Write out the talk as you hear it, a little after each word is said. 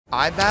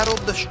I battled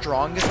the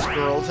strongest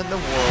girls in the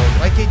world,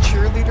 like a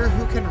cheerleader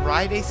who can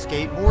ride a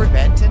skateboard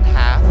bent in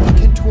half, a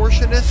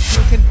contortionist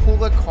who can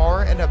pull a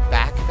car in a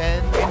back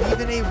bend, and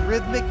even a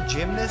rhythmic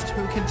gymnast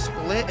who can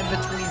split in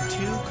between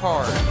two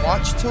cars.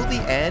 Watch till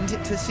the end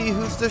to see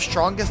who's the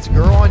strongest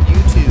girl on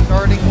YouTube.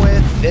 Starting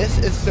with, this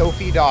is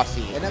Sofie,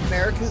 an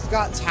America's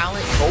Got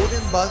Talent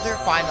Golden Buzzer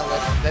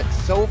finalist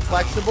that's so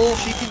flexible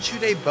she can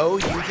shoot a bow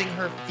using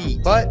her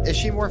feet. But is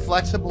she more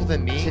flexible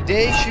than me?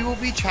 Today she will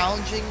be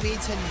challenging me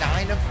to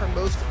 9 of her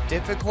most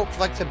difficult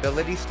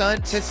flexibility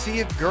stunts to see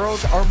if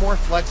girls are more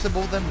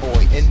flexible than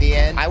boys. In the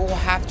end, I will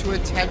have to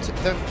attempt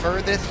the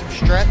furthest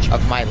stretch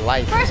of my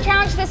life. First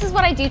challenge, this is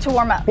what I do to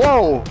warm up.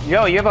 Whoa,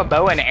 yo, you have a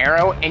bow and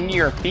arrow in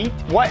your feet?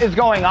 What is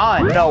going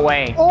on? No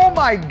way. Oh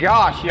my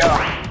gosh,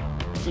 yo.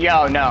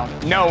 Yo,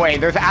 no way.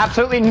 There's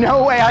absolutely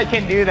no way I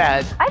can do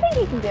that. I think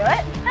you can do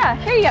it. Yeah,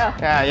 here you go.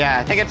 Yeah,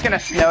 I think it's gonna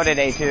snow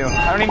today too.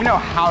 I don't even know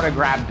how to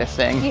grab this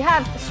thing. You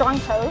have strong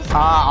toes?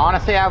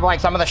 Honestly, I have like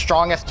some of the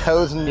strongest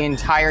toes in the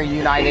entire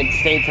United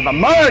States of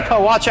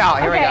America. Watch out,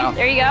 here we go.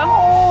 There you go.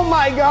 Oh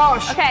my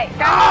gosh. Okay,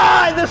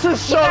 grab this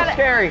is so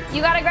scary.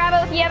 You gotta grab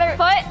it with the other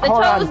foot. The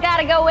toes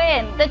gotta go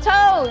in. The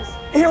toes.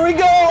 Here we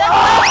go.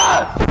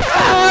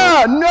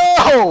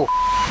 No.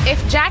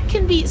 If Jack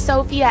can beat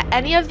Sofie at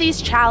any of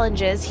these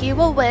challenges, he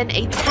will win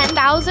a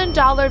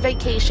 $10,000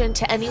 vacation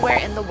to anywhere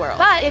in the world.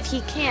 But if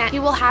he can't, he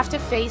will have to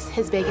face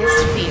his biggest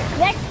fear.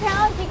 Next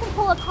challenge, you can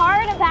pull a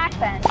car in a back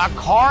bend. A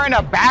car in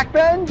a back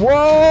bend?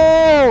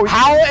 Whoa!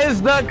 How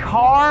is the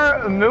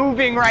car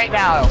moving right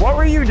now? What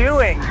were you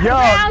doing? Yo. The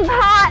ground's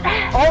hot.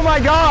 Oh my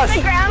gosh.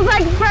 The ground's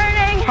like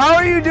burning. How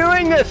are you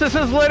doing this? This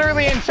is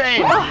literally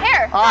insane. Oh,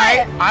 here. All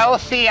right, I will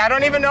see. I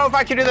don't even know if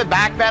I can do the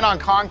back bend on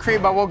concrete,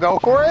 but we'll go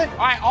for it. All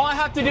right, all I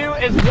have to do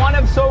is one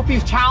of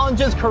Sofie's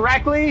challenges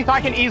correctly, so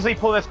I can easily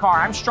pull this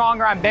car. I'm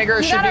stronger, I'm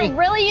bigger. You gotta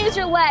really use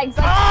your legs.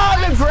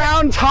 Like, the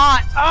ground's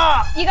hot.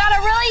 You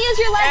gotta really use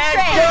your leg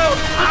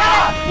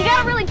strength. You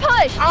gotta really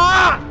push.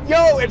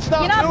 Yo, it's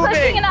not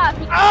moving. You're not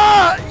pushing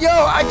enough. Yo,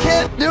 I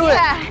can't do it.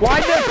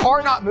 Why did the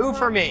car not move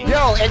for me?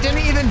 Yo, it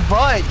didn't even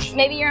budge.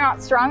 Maybe you're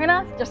not strong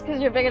enough. Just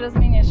because you're bigger doesn't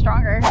mean you're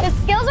stronger. The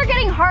skills are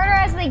getting harder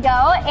as they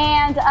go,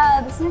 and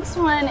this next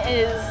one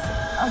is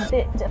a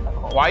bit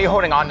difficult. Why are you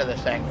holding on to this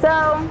thing?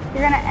 So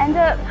you're gonna end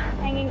up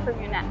hanging from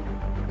your neck.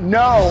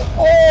 No.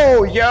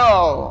 Oh,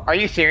 yo. Are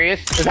you serious?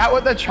 Is that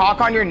what the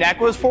chalk on your neck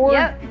was for?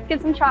 Yep. Let's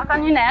get some chalk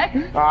on your neck.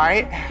 All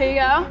right. Here you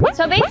go.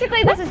 So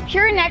basically, this is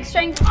pure neck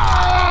strength.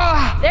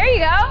 There you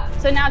go.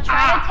 So now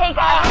try to take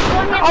out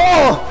one hand.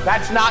 Oh,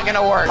 that's not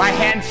gonna work. My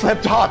hand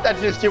slipped off.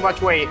 That's just too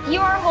much weight. You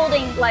are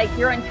holding like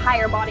your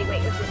entire body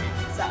weight with your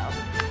neck, so.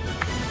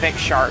 Thick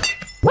shark.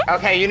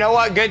 Okay, you know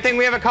what? Good thing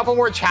we have a couple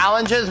more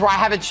challenges where I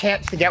have a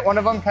chance to get one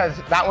of them because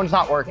that one's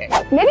not working.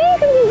 Maybe you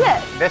can do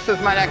this. This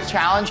is my next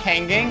challenge,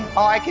 hanging.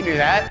 Oh, I can do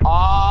that.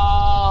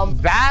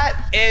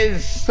 That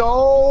is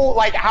so,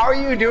 like, how are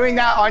you doing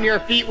that on your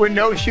feet with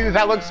no shoes?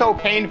 That looks so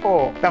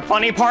painful. The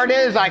funny part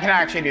is I can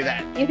actually do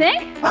that. You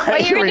think?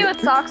 What you're gonna do with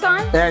socks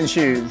on? And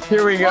shoes.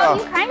 Here we go. Well,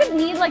 you kind of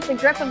need like the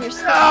grip of your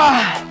skin.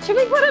 Should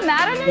we put a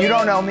mat under you? You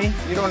don't know me.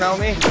 You don't know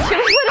me. Should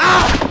we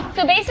put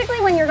So basically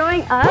when you're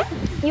going up,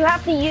 you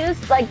have to use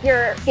like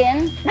your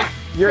skin.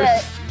 Your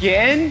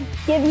skin?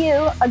 Give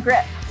you a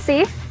grip.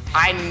 See?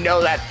 I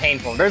know that's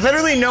painful. There's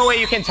literally no way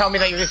you can tell me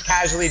that you're just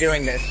casually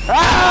doing this.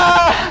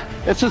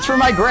 This is for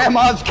my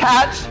grandma's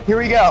cats. Here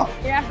we go.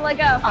 You're gonna have to let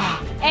go.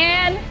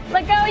 And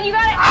let go, you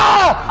got it.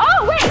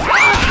 Oh, wait.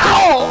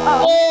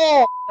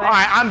 Oh. All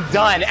right, I'm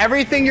done.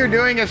 Everything you're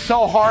doing is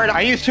so hard.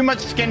 I use too much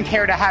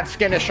skincare to have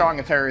skin as strong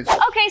as hers.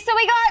 Okay, so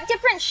we got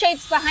different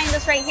shapes behind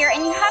us right here,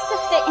 and you have to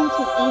fit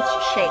into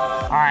each shape.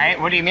 All right,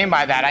 what do you mean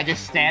by that? I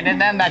just stand in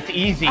them? That's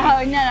easy.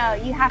 Oh, no,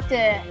 you have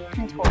to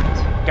contort.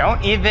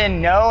 Don't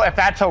even know if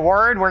that's a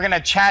word. We're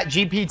gonna chat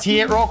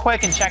GPT it real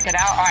quick and check it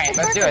out. All right,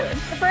 let's do it.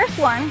 The first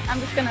one, I'm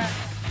just gonna...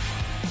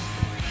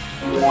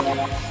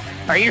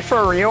 Are you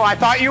for real? I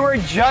thought you were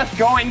just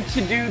going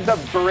to do the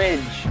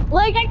bridge.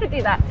 Like, I could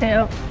do that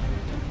too.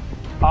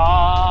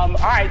 All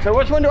right, so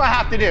which one do I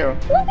have to do?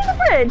 Look at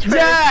the bridge.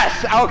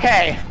 Yes,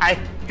 okay. I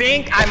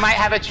think I might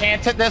have a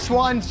chance at this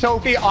one.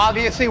 Sofie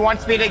obviously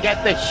wants me to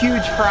get the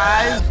huge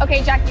prize.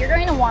 Okay, Jack, you're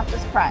going to want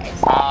this prize.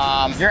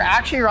 You're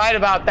actually right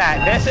about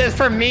that. This is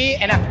for me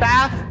and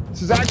Affaf.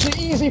 This is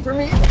actually easy for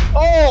me.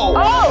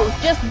 Oh,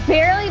 just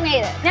barely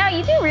made it. Now,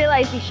 you do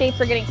realize these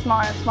shapes are getting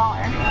smaller and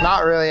smaller.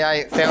 Not really.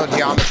 I failed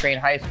geometry in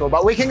high school,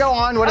 but we can go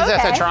on. What is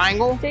this, a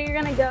triangle? So you're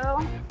gonna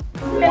go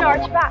and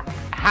arch back.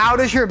 How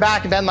does your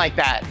back bend like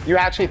that? You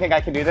actually think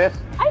I can do this?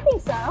 I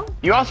think so.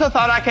 You also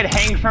thought I could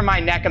hang from my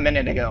neck a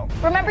minute ago.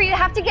 Remember, you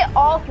have to get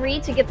all 3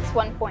 to get this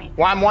 1 point.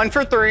 Well, I'm 1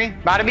 for 3.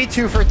 About to be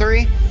 2 for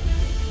 3.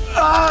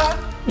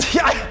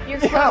 You're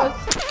close.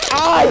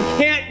 I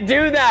can't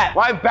do that.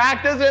 My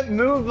back doesn't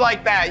move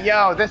like that.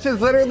 Yo, this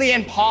is literally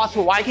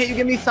impossible. Why can't you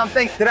give me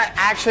something that I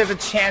actually have a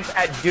chance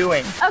at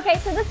doing? Okay,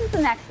 so this is the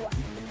next one.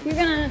 You're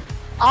gonna...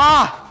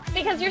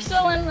 Because you're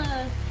still in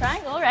the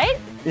triangle, right?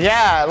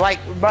 Yeah, like,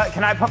 but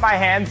can I put my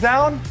hands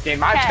down? Dude,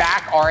 my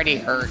back already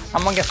hurts.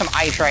 I'm gonna get some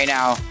ice right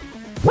now.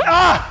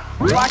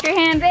 Lock your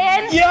hands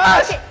in.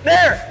 Yes! Okay.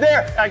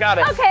 There, I got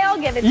it. Okay, I'll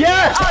give it to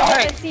Yes! you. I'll All give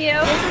right. it to you.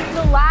 This is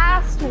the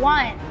last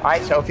one. All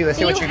right, Sophie, let's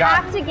see what you got.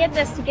 You have to get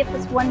this to get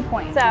this 1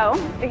 point. So,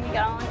 here you go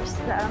on your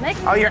stomach.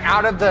 Oh, you're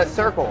out of the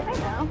circle. I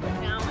know,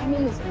 but now I'm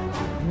in the circle.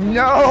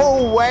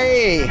 No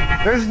way.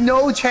 There's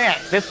no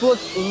chance. This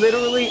looks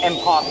literally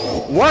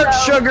impossible. Work,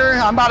 sugar.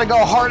 I'm about to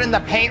go hard in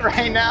the paint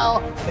right now.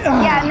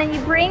 Yeah, and then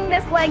you bring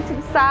this leg to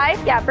the side.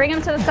 Yeah, bring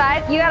them to the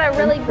side. You gotta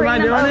really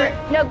bring them over.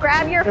 No,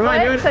 grab your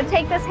foot. So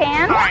take this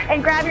hand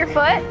and grab your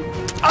foot.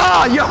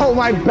 Oh, yo,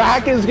 my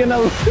back is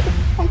gonna...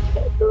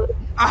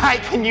 All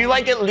right, can you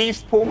like at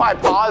least pull my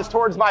paws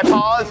towards my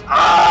paws?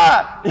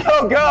 Ah!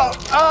 Yo, go!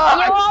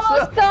 Ah, You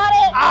almost got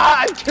it!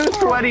 Ah, I'm too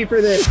sweaty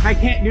for this. I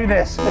can't do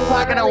this. It's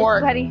not gonna really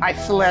work. sweaty. I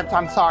slipped.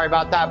 I'm sorry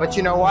about that, but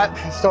you know what?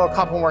 Still a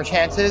couple more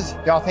chances.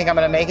 Y'all think I'm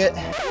gonna make it?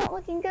 Not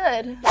looking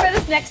good. For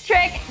this next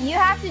trick, you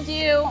have to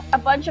do a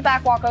bunch of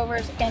back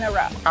walkovers in a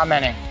row. How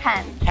many?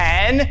 10.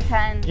 10?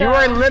 10. You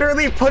are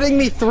literally putting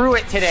me through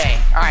it today.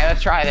 All right,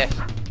 let's try this.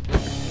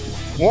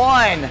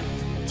 1,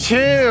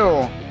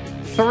 2,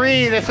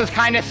 3. This is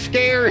kind of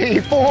scary.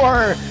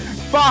 4,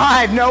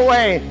 5. No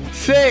way.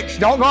 6.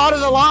 Don't go out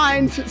of the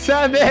lines.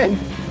 7,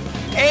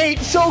 8.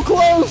 So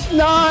close.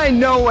 9.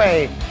 No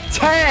way.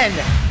 10.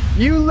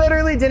 You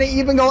literally didn't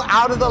even go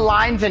out of the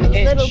lines an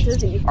inch. A little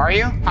dizzy. Are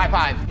you? High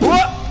five.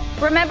 Whoa!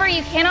 Remember,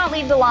 you cannot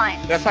leave the line.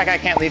 Just like I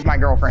can't leave my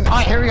girlfriend. All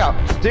right, here we go.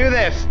 Let's do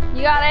this.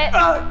 You got it.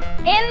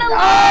 In the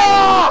line.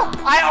 Oh!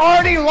 I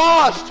already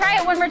lost. Try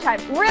it one more time.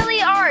 Really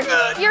hard.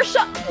 You're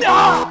shot.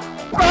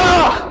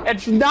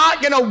 It's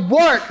not gonna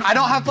work. I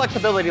don't have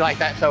flexibility like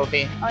that,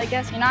 Sophie. Well, I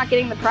guess you're not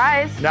getting the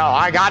prize. No,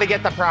 I gotta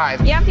get the prize.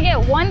 You have to get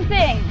one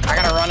thing. I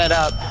gotta run it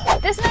up.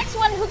 This next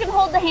one, who can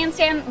hold the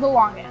handstand the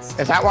longest?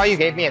 Is that why you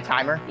gave me a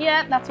timer?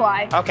 Yeah, that's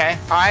why. Okay,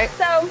 all right.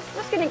 So, I'm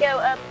just gonna go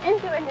up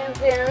into a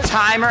handstand.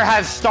 Timer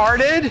has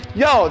started.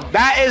 Yo,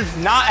 that is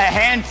not a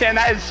handstand.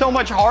 That is so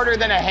much harder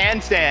than a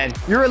handstand.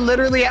 You're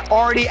literally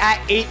already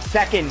at 8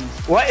 seconds.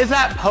 What is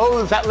that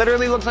pose? That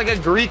literally looks like a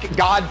Greek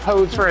god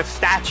pose for a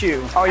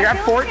statue. Oh, you're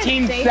at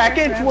 14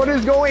 seconds? What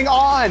is going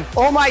on?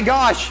 Oh my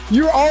gosh,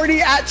 you're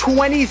already at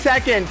 20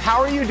 seconds.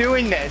 How are you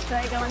doing this? Should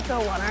I go into a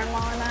one arm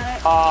while I'm at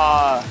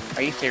it?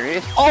 Are you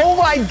serious? Oh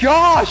my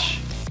gosh!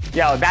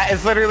 Yo, that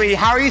is literally,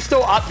 how are you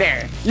still up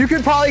there? You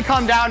could probably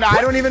come down now.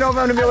 I don't even know if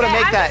I'm gonna be able to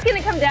make I'm that. just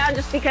gonna come down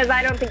just because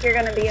I don't think you're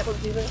gonna be able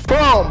to do this.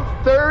 Boom,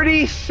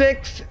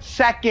 36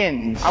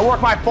 seconds. I work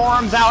my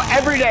forearms out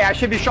every day. I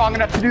should be strong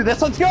enough to do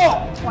this. Let's go.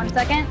 1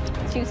 second,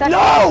 2 seconds,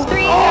 No!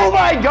 3 Oh seconds.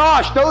 my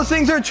gosh, those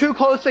things are too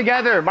close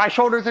together. My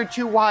shoulders are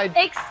too wide.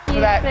 Excuses.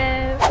 that.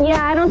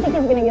 Yeah, I don't think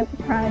I'm gonna get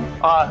the prize.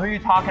 Who are you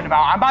talking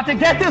about? I'm about to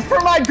get this for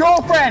my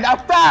girlfriend,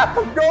 Affaf.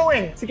 I'm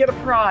going to get a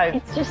prize.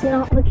 It's just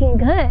not looking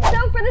good.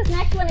 So for this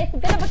next one, it's a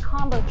bit of a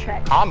combo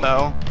trick.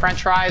 Combo?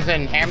 French fries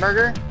and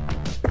hamburger?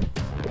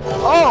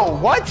 Oh,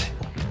 what?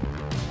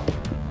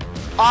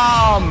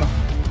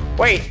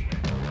 Wait.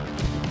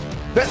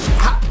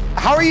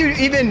 How are you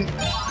even?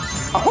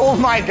 Oh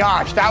my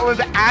gosh, that was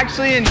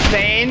actually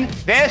insane.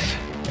 This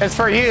is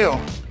for you.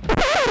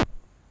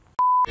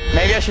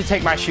 Maybe I should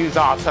take my shoes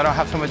off so I don't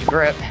have so much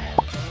grip.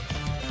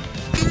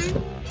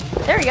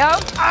 There we go.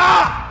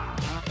 Ah!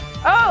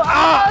 Oh,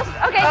 almost.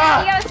 Okay, now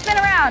you gotta spin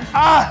around.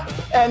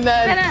 And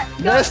then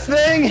this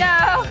thing.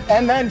 No.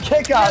 And then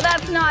kick up. No,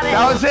 that's not it.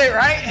 That was it,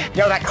 right?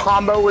 Yo, that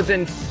combo was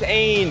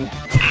insane.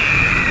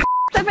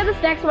 So for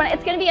this next one,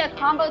 it's gonna be a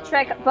combo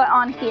trick, but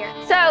on here.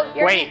 So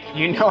you're Wait,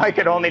 you know I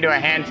could only do a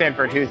handstand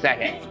for 2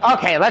 seconds.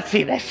 Okay, let's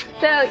see this.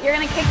 So you're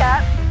gonna kick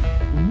up.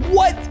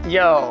 What?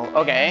 Yo,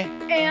 okay.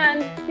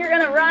 And you're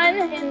gonna run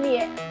in the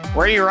air.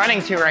 Where are you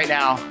running to right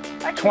now?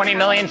 20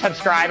 million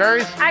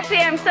subscribers? Actually,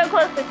 I'm so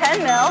close to 10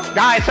 mil.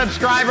 Guys,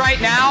 subscribe right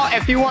now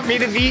if you want me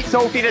to beat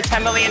Sofie to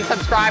 10 million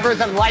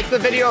subscribers, and like the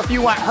video if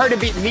you want her to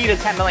beat me to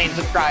 10 million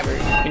subscribers.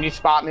 Can you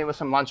spot me with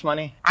some lunch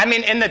money? I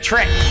mean, in the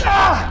trick.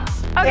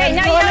 Okay,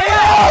 now you gotta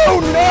Oh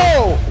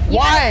no!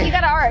 Why? You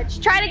gotta arch.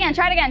 Try it again,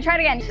 try it again, try it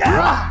again.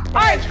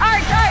 Arch,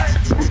 arch, arch.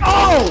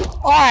 Oh!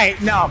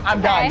 Alright, no,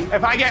 I'm done. Okay.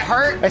 If I get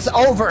hurt, it's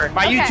over.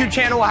 My Okay. YouTube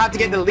channel will have to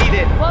get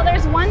deleted. Well,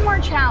 there's one more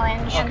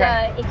challenge.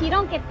 Okay. And, if you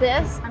don't get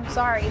this, I'm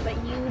sorry, but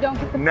you don't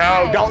get the No,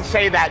 prize. don't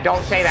say that.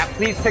 Don't say that.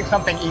 Please pick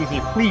something easy,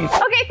 please.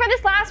 Okay, for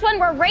this last one,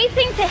 we're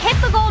racing to hit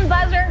the golden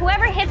buzzer.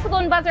 Whoever hits the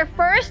golden buzzer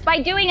first by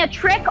doing a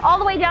trick all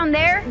the way down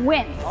there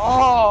wins.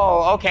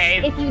 Oh,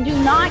 okay. If you do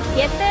not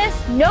get this,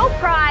 no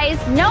prize,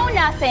 no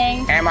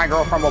nothing. And my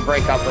girlfriend will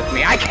break up with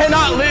me. I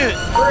cannot lose.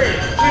 3,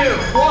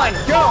 2, 1,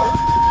 go.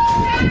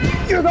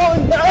 You're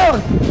going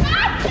down.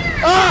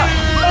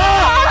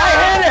 I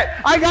hit it.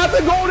 I got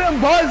the golden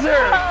buzzer.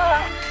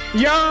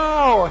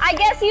 Yo. I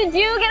guess you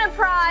do get a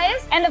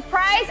prize, and the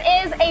prize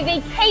is a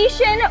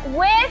vacation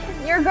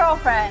with your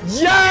girlfriend.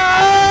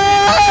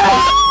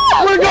 Yes!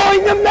 We're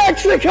going to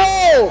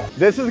Mexico.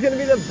 This is going to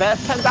be the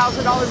best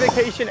 $10,000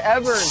 vacation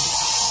ever.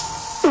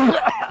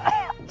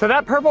 So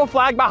that purple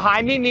flag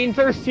behind me means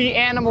there's sea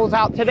animals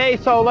out today,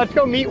 so let's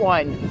go meet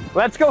one.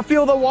 Let's go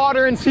feel the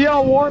water and see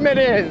how warm it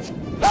is.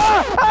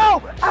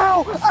 Ow! Ow!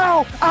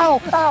 Ow!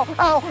 Ow! Ow!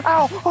 Ow!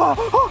 Ow!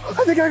 Oh,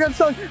 I think I got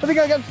stung. I think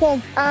I got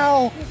stung.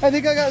 Ow! I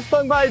think I got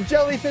stung by a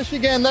jellyfish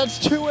again. That's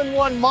 2 in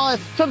 1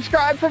 month.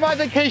 Subscribe for my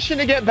vacation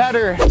to get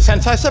better.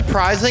 Since I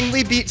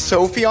surprisingly beat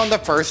Sofie on the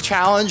first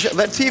challenge,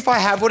 let's see if I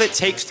have what it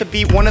takes to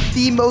beat one of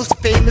the most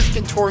famous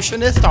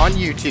contortionists on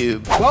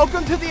YouTube.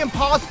 Welcome to the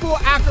Impossible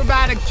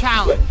Acrobatics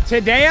Challenge.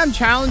 Today I'm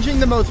challenging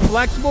the most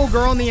flexible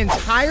girl in the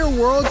entire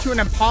world to an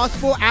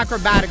impossible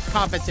acrobatics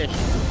competition.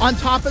 On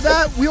top of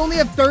that, we only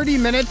have 30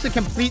 minutes to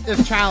complete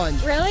this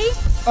challenge. Really?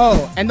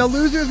 Oh, and the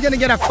loser is gonna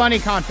get a funny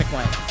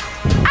consequence.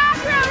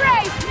 Acro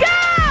race, go!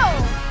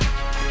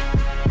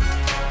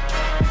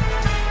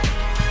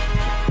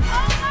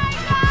 Oh my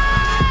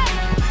God!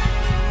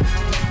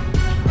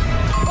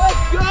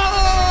 Let's go!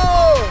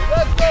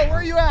 Where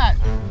are you at?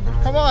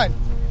 Come on.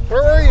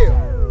 Where are you?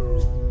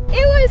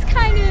 It was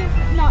kind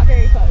of not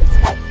very close.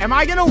 Am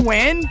I gonna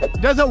win?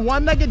 Does a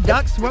one-legged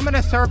duck swim in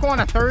a circle on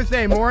a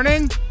Thursday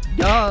morning?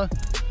 Duh.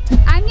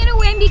 I'm gonna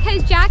win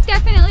because Jack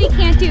definitely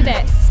can't do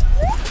this.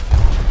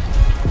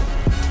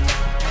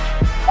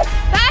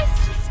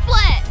 Best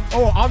split.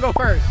 Oh, I'll go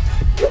first.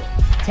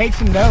 Take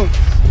some notes.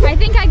 I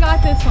think I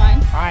got this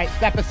one. All right,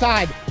 step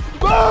aside.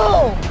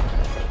 Boom!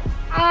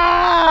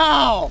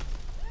 Ow!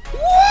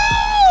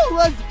 Woo!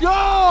 Let's go!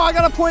 I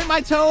gotta point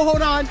my toe,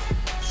 hold on.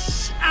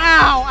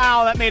 Ow,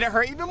 ow, that made it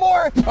hurt even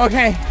more.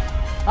 Okay,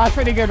 that's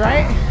pretty good,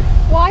 right?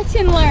 Watch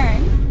and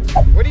learn.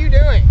 What are you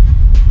doing?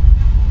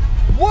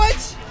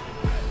 What?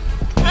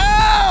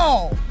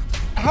 Ow!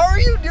 How are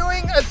you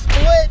doing a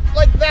split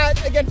like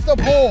that against the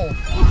pole?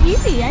 It's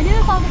easy, I do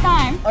this all the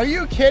time. Are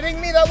you kidding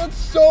me? That looks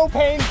so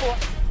painful.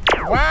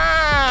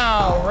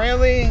 Wow,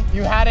 really?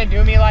 You had to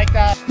do me like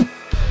that?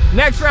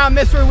 Next round,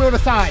 mystery wheel to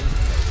side.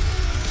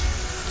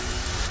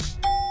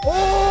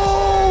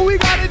 Oh, we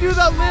gotta do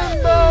the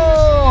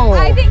limbo.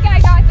 I think I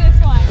got this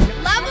one.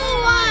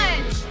 Level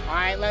 1. All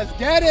right, let's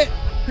get it.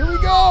 Here we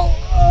go.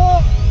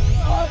 Oh,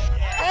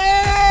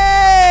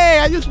 hey,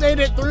 I just made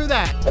it through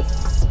that.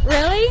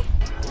 Really?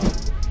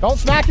 Don't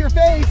smack your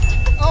face.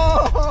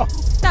 Oh.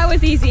 That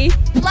was easy.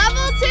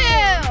 Level 2.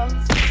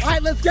 All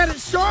right, let's get it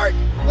short.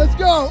 Let's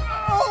go.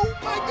 Oh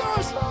my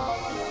gosh.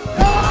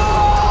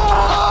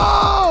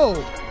 Oh!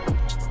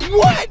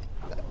 What?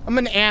 I'm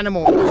an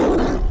animal.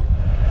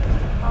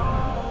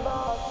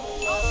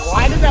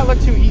 Why did that look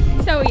too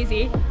easy? So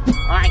easy.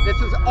 All right,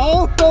 this is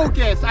all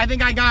focus. I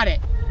think I got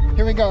it.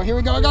 Here we go, here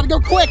we go. I gotta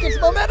go quick, it's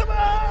momentum. All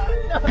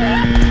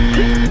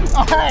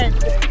right,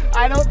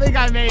 I don't think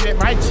I made it.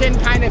 My chin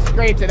kind of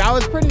scraped it. I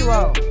was pretty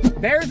low.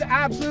 There's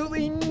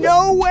absolutely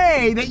no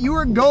way that you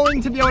are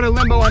going to be able to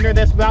limbo under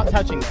this without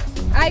touching this.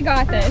 I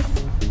got this.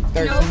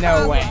 There's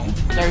no way.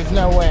 There's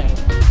no way.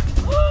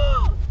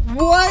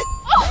 What?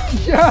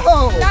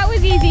 Yo! That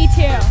was easy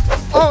too.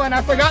 Oh, and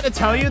I forgot to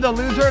tell you, the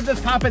loser of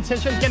this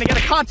competition is gonna get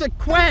a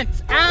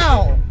consequence.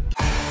 Ow!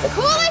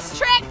 Coolest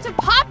trick to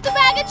pop the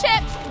bag of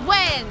chips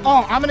wins.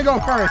 Oh, I'm gonna go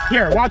first.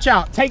 Here, watch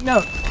out. Take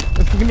notes.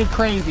 This is gonna be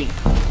crazy.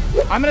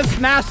 I'm gonna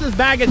smash this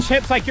bag of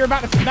chips like you're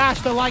about to smash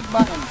the like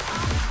button.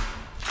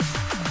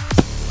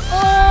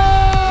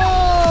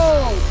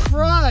 Oh!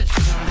 Crush!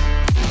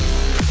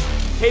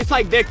 Tastes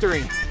like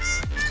victory.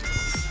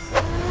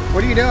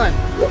 What are you doing?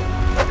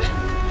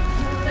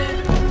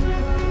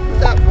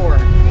 What's that for?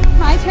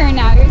 My turn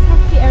now. Yours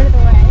have to be out of the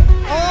way.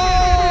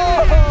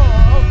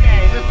 Oh!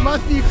 Okay, this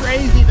must be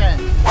crazy then.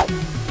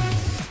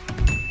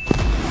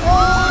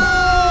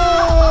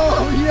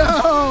 Oh!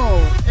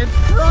 Yo! It's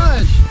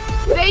crushed.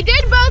 They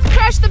did both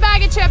crush the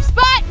bag of chips,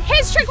 but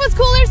his trick was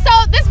cooler,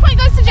 so this point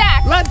goes to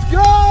Jack. Let's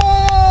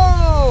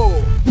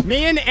go!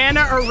 Me and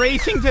Anna are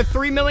racing to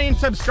 3 million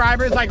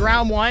subscribers like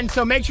round 1,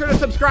 so make sure to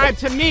subscribe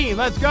to me.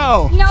 Let's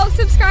go. No,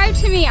 subscribe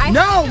to me.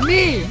 No,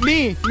 me.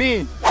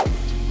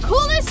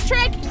 Coolest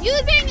trick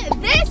using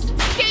this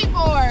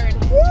skateboard.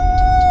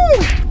 Woo!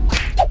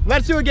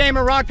 Let's do a game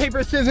of rock,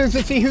 paper, scissors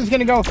to see who's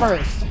gonna go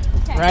first.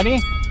 Okay.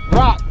 Ready?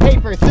 Rock,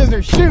 paper,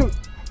 scissors, shoot.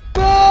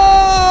 Boom!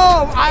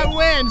 I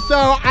win,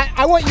 so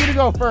I want you to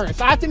go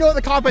first. I have to know what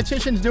the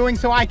competition's doing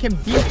so I can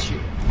beat you.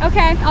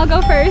 Okay, I'll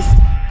go first.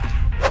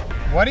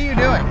 What are you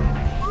doing?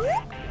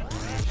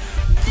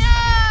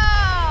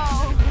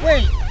 No!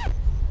 Wait,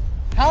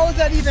 how is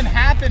that even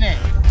happening?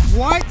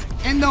 What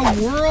in the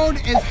world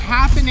is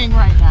happening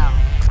right now?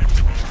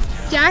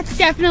 Jack's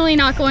definitely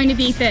not going to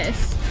beat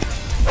this.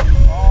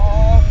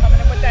 Oh, coming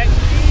in with that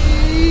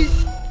heat.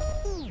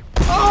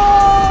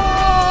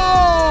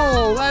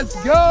 Oh, let's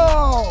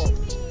go.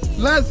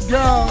 Let's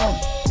go.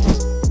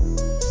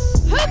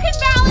 Who can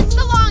balance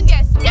the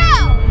longest? Go!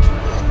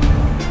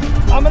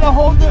 I'm gonna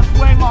hold this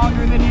way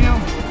longer than you.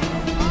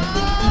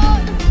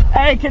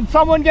 Hey, can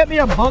someone get me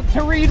a book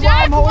to read while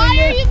Jack, I'm holding why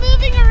are this? you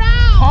moving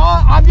around?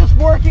 Huh? I'm just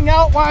working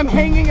out while I'm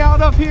hanging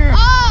out up here.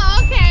 Oh,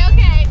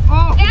 okay.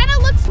 Oh. Anna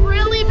looks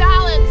really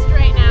balanced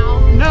right now.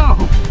 No,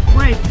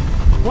 wait,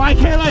 why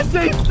can't I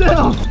stay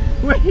still?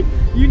 Wait,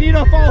 you need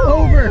to fall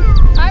over.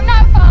 I'm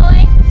not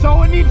falling.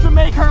 Someone needs to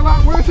make her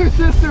laugh. Where's her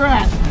sister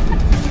at?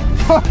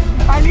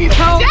 I need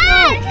help.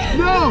 Jack!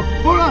 No,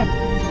 hold on.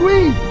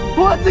 Squeeze.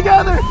 Pull it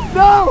together.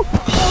 No.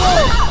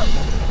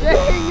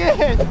 Dang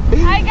it.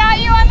 I got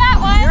you on that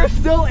one. You're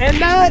still in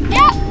that?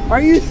 Yep.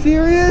 Are you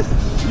serious?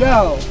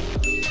 No.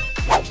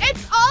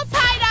 It's all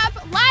tied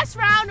up. Last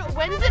round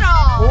wins it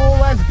all. Oh,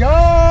 let's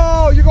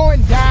go. You're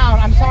going down.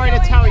 I'm sorry to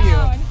going tell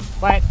down. you,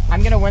 but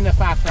I'm going to win this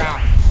last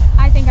round.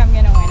 I think I'm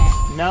gonna win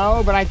it.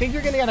 No, but I think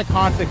you're going to get a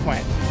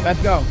consequence.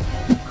 Let's go.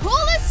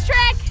 Coolest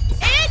trick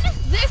in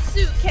this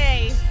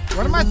suitcase.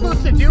 What am I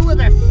supposed to do with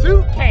a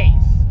suitcase?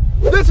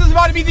 This is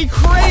about to be the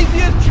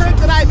craziest trick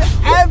that I've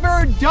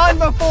ever done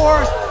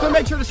before. So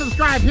make sure to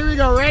subscribe. Here we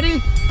go.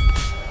 Ready?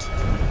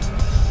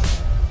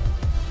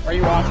 Are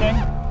you watching?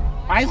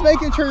 I'm just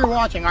making sure you're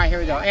watching. All right, here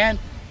we go. And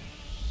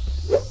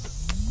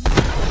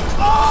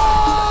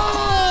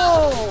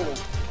oh!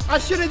 I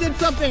should have did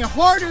something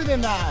harder than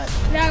that.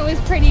 That was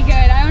pretty good.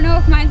 I don't know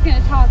if mine's gonna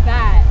top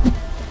that.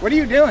 What are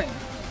you doing?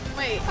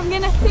 Wait. I'm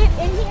gonna sit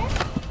in here.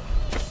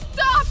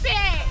 Stop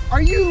it.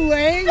 Are you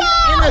laying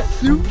in a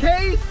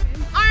suitcase?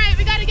 All right,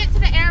 we got to get to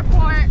the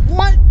airport.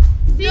 What?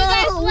 See you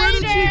guys later. Where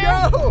did she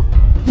go?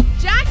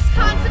 Jack's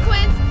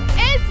consequence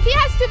is he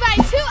has to buy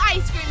 2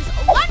 ice creams,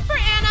 one for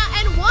Anna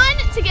and one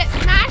to get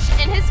smashed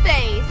in his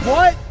face.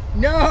 What?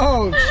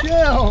 No,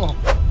 chill.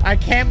 I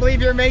can't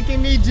believe you're making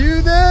me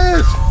do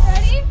this.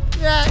 Ready?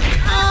 Yeah.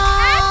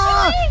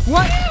 Ah! Actually,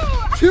 What?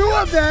 2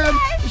 of them?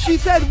 She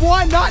said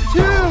 1, not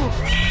 2.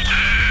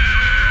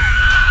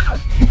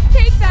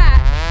 Take that.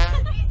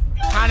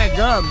 Kind of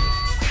gum.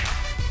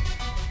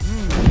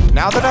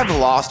 Now that I've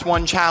lost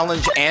one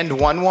challenge and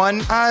won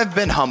one, I've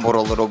been humbled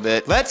a little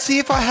bit. Let's see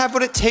if I have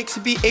what it takes to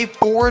be a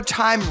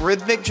 4-time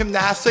rhythmic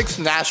gymnastics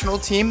national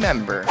team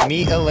member.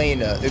 Meet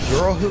Elena, the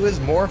girl who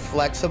is more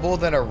flexible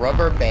than a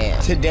rubber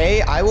band.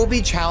 Today, I will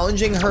be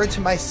challenging her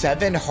to my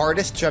 7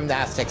 hardest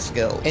gymnastics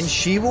skills, and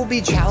she will be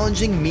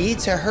challenging me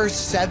to her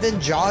 7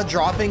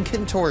 jaw-dropping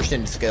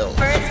contortion skills.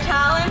 First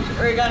challenge,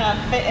 we're gonna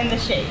fit in the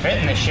shape. Fit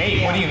in the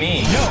shape? What do you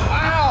mean? No,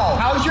 ow!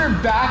 How's your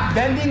back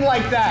bending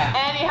like that?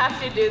 And you have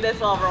to do this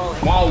while rolling.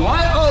 While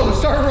what? Oh,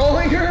 start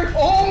rolling her?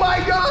 Oh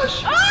my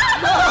gosh!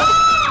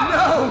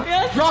 No!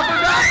 Yes. Drop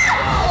her back!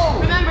 Oh.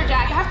 Remember,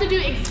 Jack, you have to do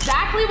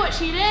exactly what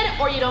she did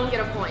or you don't get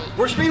a point.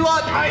 Wish me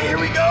luck. All right, here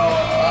we go.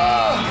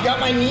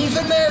 Got my knees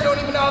in there. Don't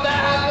even know how that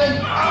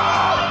happened.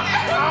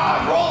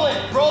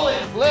 Roll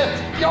it,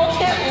 lift. Y'all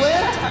can't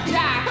lift.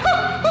 Jack.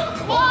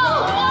 Whoa,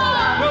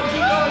 whoa. No,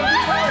 keep going.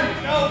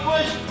 No,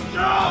 push.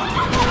 No.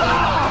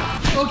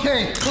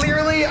 Okay,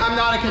 clearly I'm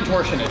not a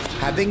contortionist.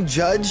 Having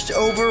judged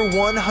over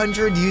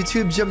 100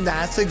 YouTube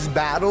gymnastics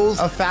battles,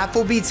 Affaf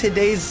will be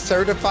today's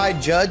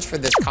certified judge for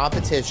this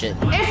competition.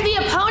 If the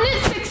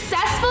opponent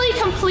successfully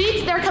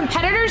completes their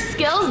competitor's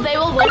skills, they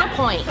will win a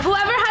point.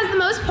 Whoever has the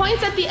most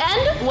points at the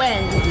end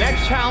wins.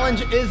 Next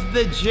challenge is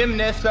the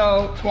gymnast,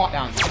 so squat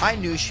down. I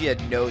knew she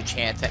had no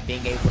chance at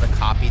being able to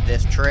copy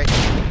this trick.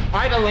 All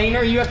right,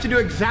 Elena, you have to do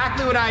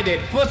exactly what I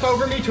did. Flip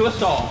over me to a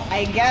stall.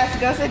 I guess,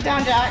 go sit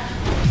down, Jack.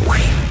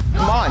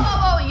 Come on.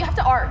 Oh, you have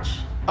to arch.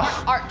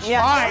 Arch.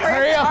 Yeah. All right,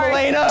 hurry up, Sorry.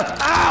 Elena.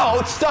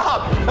 Ow,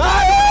 stop.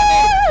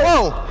 Ah!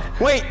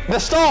 Whoa, wait, the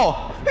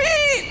stall.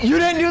 You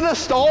didn't do the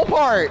stall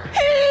part.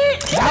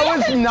 That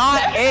was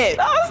not it.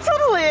 That was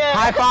totally it.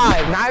 High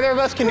five. Neither of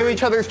us can do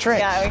each other's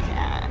tricks. Yeah, we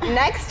can.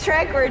 Next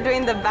trick, we're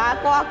doing the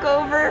back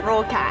walkover,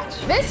 roll catch.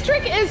 This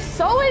trick is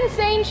so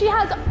insane. She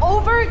has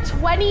over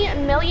 20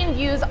 million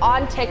views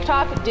on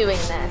TikTok doing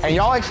this. And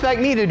y'all expect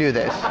me to do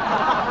this.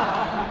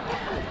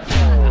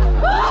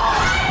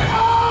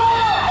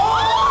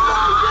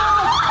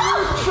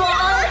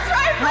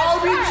 How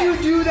did you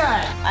do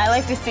that? I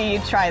like to see you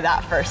try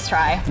that first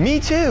try. Me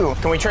too.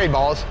 Can we trade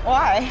balls?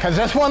 Why? Because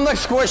this one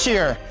looks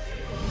squishier.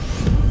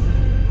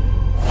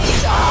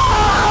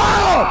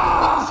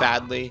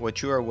 Sadly,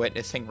 what you are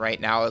witnessing right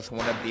now is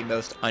one of the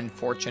most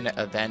unfortunate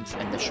events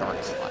in the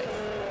shark's life.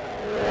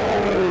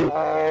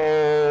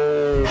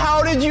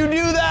 How did you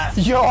do that?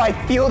 Yo, I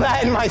feel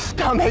that in my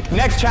stomach.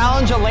 Next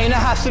challenge, Elena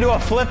has to do a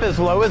flip as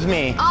low as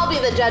me. I'll be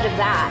the judge of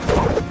that.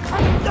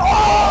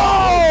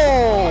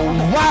 Oh,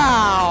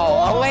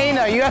 wow.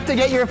 Elena, you have to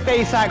get your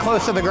face that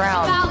close to the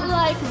ground. About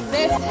like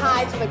this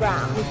high to the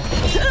ground.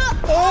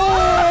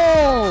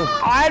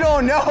 Oh, I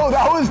don't know.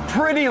 That was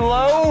pretty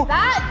low.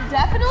 That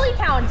definitely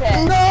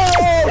counted. No,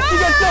 she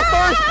gets the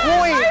first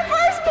point. My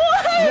first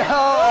point!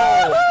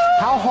 No.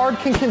 How hard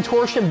can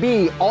contortion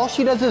be? All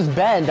she does is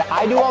bend.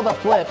 I do all the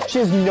flips. She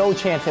has no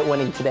chance at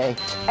winning today.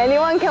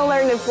 Anyone can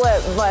learn to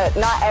flip, but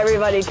not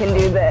everybody can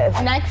do this.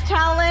 Next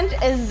challenge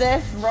is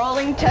this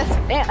rolling chest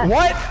stand.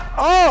 What?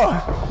 Oh,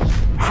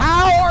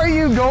 how are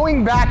you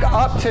going back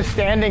up to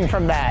standing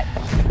from that?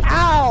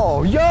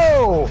 Ow,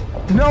 yo,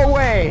 no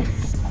way.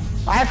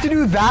 I have to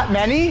do that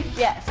many?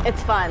 Yes,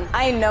 it's fun.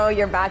 I know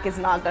your back is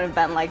not gonna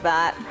bend like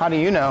that. How do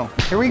you know?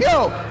 Here we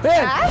go.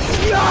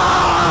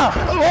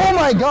 Oh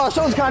my gosh,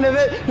 that was kind of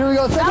it. Here we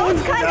go. That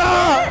was kind of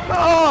it?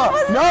 Oh,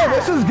 no,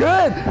 this is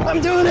good.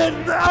 I'm doing it.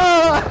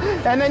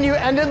 And then you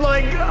ended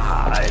like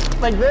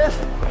this.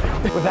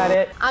 Was that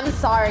it? I'm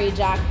sorry,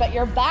 Jack, but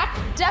your back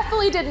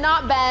definitely did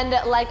not bend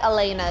like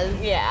Elena's.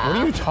 Yeah. What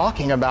are you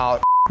talking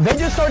about? They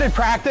just started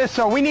practice,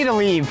 so we need to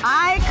leave.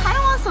 I kind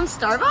of want some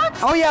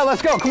Starbucks. Oh yeah,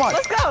 let's go, come on.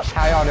 Let's go.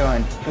 How y'all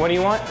doing? What do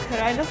you want? Could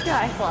I just get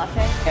ice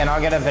latte? And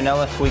I'll get a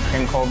vanilla sweet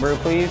cream cold brew,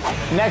 please.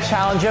 Next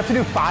challenge, you have to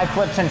do 5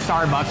 flips in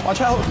Starbucks.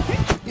 Watch out.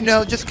 You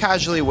know, just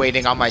casually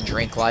waiting on my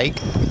drink like.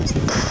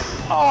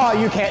 Oh,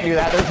 you can't do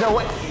that. There's no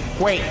way.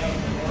 Wait,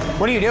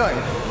 what are you doing?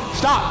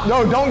 Stop.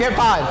 No, don't get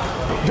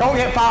 5. Don't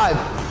get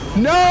 5.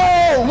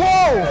 No,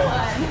 whoa.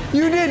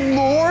 You did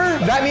more?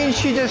 That means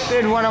she just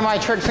did one of my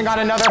tricks and got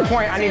another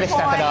point. I need to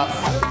step it up.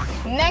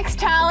 Next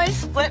challenge,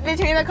 split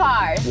between the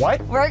cars.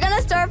 What? We're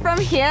gonna start from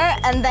here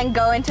and then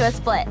go into a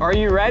split. Are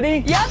you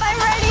ready? Yep, I'm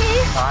ready.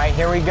 All right,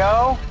 here we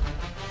go.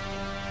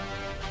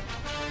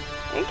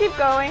 You keep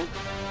going.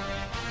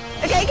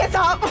 Okay, get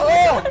up.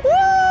 Oh.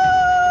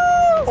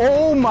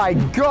 Oh my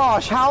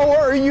gosh, how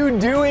are you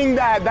doing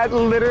that? That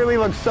literally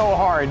looks so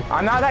hard.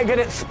 I'm not that good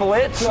at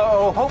splits,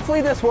 so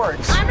hopefully this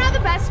works. I'm not the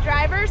best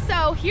driver,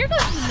 so here goes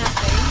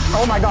nothing.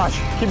 Oh my gosh,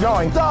 keep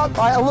going. Stop,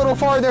 all right, a little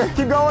farther.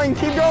 Keep going,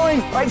 keep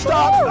going. All right,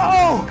 stop.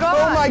 Oh,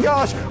 oh my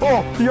gosh.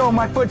 Oh, yo,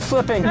 my foot's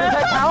slipping. Does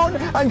that count?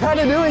 I'm kind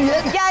of doing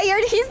it. Yeah,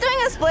 he's doing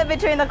a split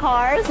between the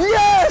cars.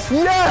 Yes,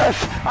 yes.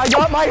 I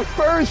got my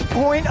first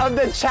point of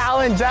the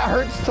challenge. That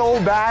hurts so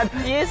bad.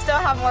 You still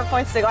have more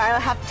points to go. I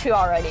have 2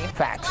 already.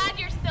 Facts. Glad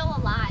you're still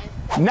alive.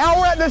 Now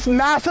we're at this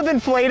massive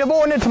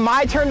inflatable and it's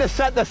my turn to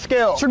set the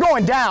skill. You're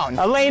going down.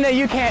 Elena,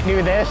 you can't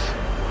do this.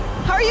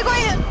 How are you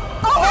going to?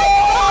 Oh my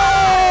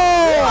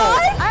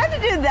God! I have to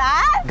do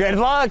that? Good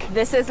luck.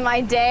 This is my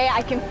day.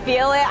 I can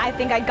feel it. I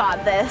think I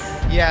got this.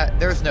 Yeah,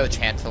 there's no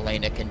chance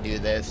Elena can do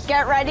this.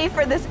 Get ready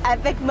for this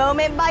epic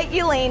moment by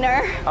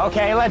Elena.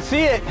 Okay, let's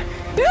see it.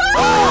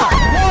 Oh,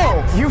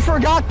 whoa, you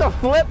forgot the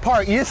flip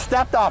part. You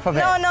stepped off of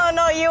it.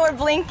 No, you were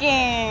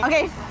blinking.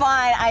 Okay,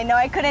 fine. I know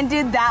I couldn't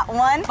do that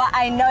one, but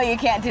I know you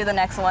can't do the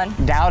next one.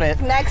 Doubt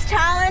it. Next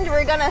challenge,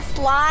 we're gonna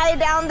slide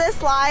down this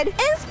slide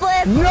in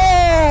splits. No,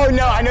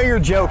 I know you're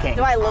joking.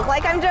 Do I look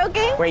like I'm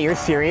joking? Wait, you're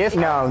serious?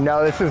 No,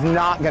 this is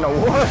not gonna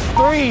work.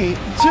 3,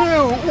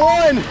 2,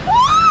 1.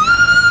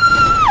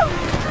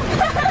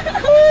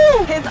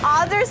 His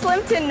odds are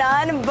slim to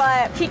none,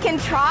 but he can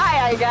try,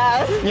 I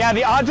guess. Yeah,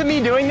 the odds of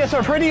me doing this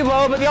are pretty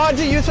low, but the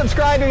odds of you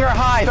subscribing are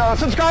high. So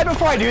subscribe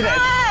before I do this.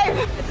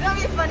 It's gonna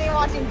be funny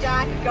watching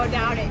Jack go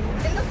down it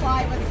in the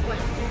slide with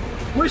splits.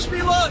 Wish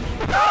me luck.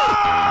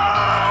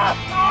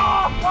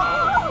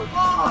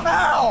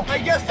 Ow! I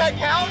guess that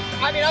counts.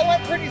 I mean, I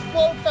went pretty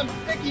slow because I'm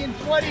sticky and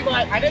sweaty, but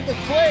I did the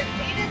split.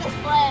 You did the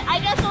split. I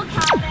guess we'll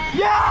count it.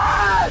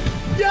 Yes!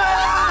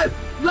 Yes!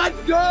 Let's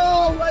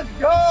go! Let's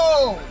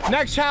go!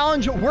 Next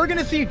challenge, we're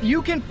gonna see if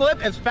you can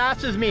flip as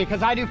fast as me,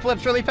 because I do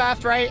flips really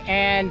fast, right?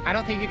 And I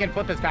don't think you can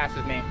flip as fast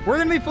as me. We're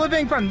gonna be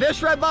flipping from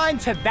this red line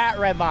to that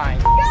red line.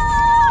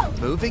 Go!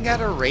 Moving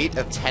at a rate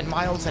of 10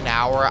 miles an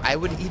hour, I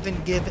would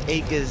even give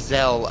a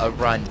gazelle a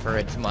run for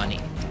its money.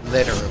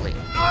 Literally.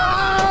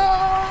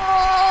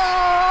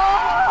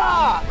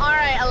 All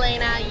right,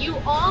 Elena, you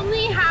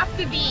only have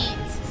to beat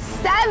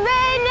 7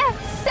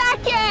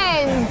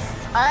 seconds.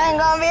 I ain't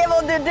gonna be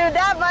able to do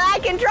that, but I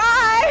can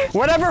try.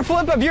 Whatever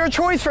flip of your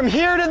choice from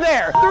here to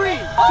there. 3,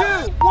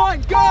 2,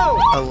 1, go!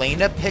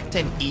 Elena picked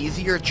an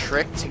easier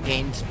trick to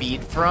gain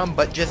speed from,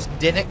 but just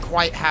didn't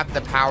quite have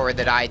the power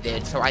that I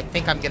did, so I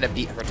think I'm gonna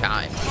beat her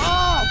time.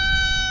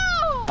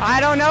 I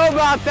don't know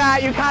about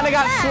that. You kind of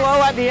got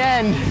slow at the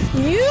end.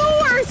 You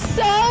were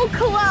so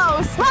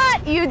close,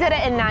 but you did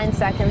it in 9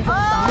 seconds.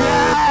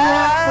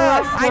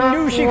 Yes! I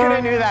knew she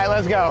couldn't do that.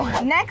 Let's go.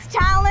 Next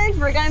challenge,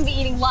 we're gonna be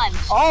eating lunch.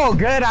 Oh,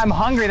 good. I'm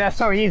hungry. That's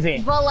so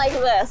easy. But like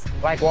this.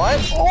 Like what?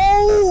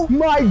 Oh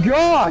my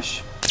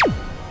gosh.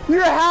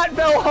 Your hat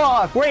fell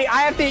off. Wait,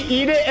 I have to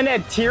eat it in a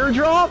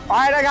teardrop? All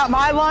right, I got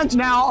my lunch.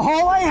 Now,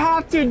 all I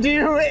have to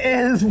do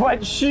is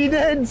what she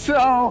did,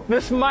 so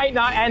this might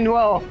not end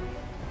well.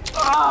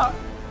 I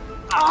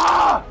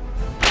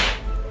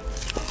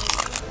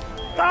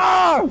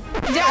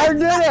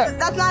did it!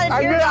 That's not a teardrop.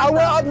 I did it. I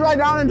went upside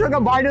down and took a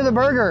bite of the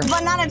burger.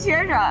 But not a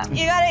teardrop.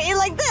 You gotta eat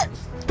like this.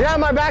 Yeah,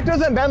 my back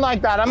doesn't bend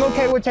like that. I'm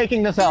okay with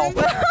taking this L.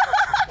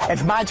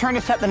 It's my turn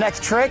to set the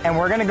next trick, and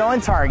we're gonna go in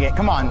Target.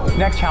 Come on.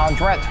 Next challenge,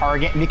 we're at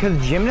Target. And because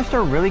gymnasts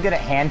are really good at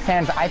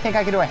handstands, I think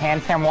I can do a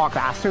handstand walk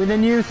faster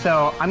than you.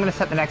 So I'm gonna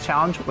set the next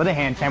challenge with a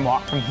handstand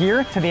walk from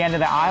here to the end of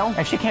the aisle.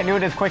 If she can't do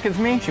it as quick as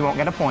me, she won't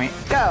get a point.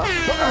 Go. All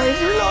right,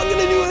 you're not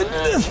gonna do it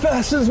as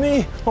fast as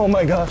me. Oh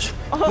my gosh.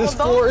 This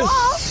floor is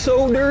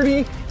so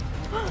dirty.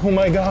 Oh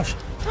my gosh.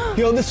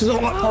 Yo, this is a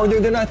lot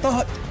harder than I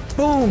thought.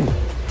 Boom.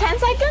 10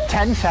 seconds?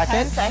 10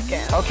 seconds? 10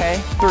 seconds. Okay,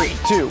 3,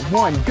 2,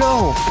 1,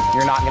 go.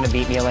 You're not gonna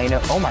beat me,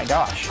 Elena. Oh my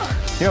gosh.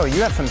 Yo,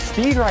 you have some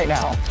speed right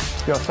now.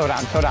 Yo, slow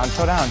down, slow down,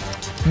 slow down.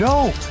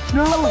 No,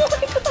 no. Oh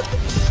my God.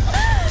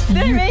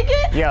 Did I make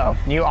it? Yo,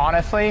 you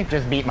honestly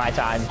just beat my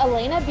time.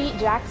 Elena beat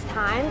Jack's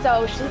time,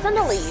 so she's in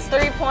the lead.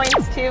 3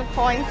 points, 2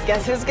 points.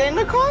 Guess who's getting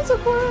the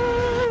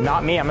consequence?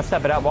 Not me, I'm gonna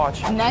step it up,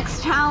 watch.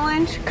 Next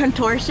challenge,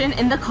 contortion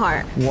in the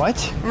cart.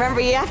 What?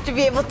 Remember, you have to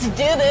be able to do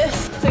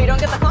this so you don't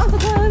get the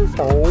consequence.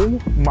 Oh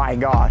my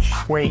gosh.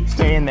 Wait,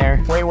 stay in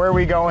there. Wait, where are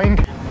we going?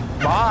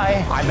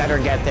 Bye. I better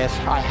get this.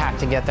 I have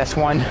to get this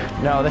one.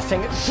 No, this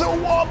thing is so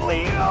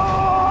wobbly.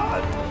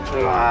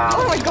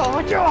 Oh my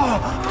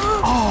God.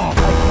 Oh, I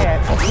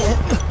can't.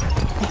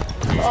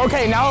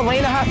 Okay, now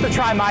Elena has to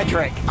try my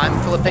trick. I'm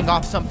flipping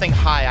off something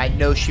high. I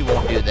know she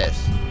won't do this.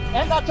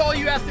 And that's all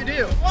you have to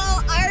do.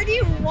 Well, I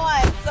already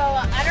won, so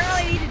I don't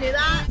really need to do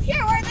that.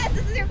 Here, wear this.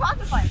 This is your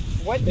consequence.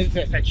 What is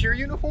this, a cheer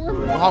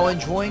uniform? While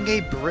enjoying a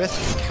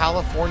brisk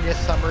California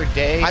summer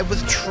day, I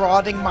was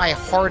trotting my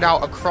heart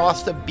out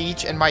across the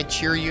beach in my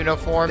cheer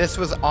uniform. This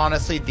was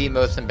honestly the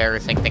most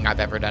embarrassing thing I've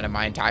ever done in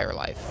my entire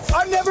life.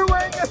 I'm never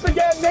wearing this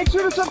again. Make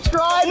sure to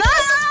subscribe. No.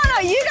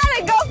 You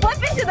gotta go flip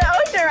into the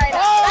ocean right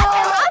now. That's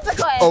your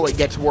consequence. Oh, it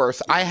gets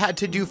worse. I had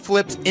to do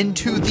flips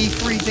into the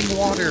freezing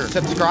water.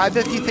 Subscribe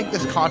if you think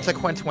this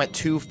consequence went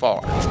too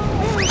far.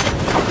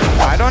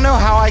 I don't know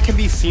how I can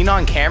be seen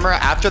on camera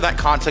after that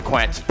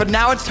consequence, but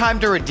now it's time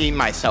to redeem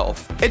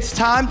myself. It's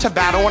time to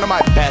battle one of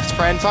my best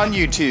friends on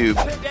YouTube.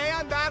 Today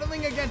I'm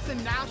battling against the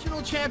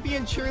national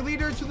champion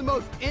cheerleader to the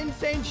most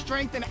insane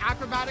strength and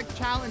acrobatics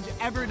challenge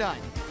ever done.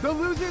 The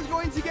loser is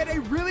going to get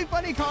a really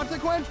funny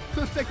consequence,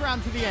 so stick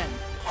around to the end.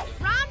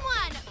 Round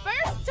 1.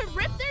 First to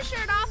rip their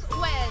shirt off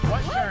wins.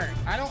 What shirt?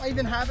 I don't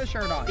even have a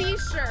shirt on.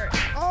 These shirts.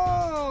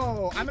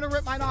 Oh, I'm gonna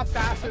rip mine off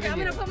faster than you. I'm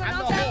gonna put mine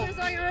off faster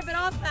so I can rip it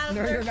off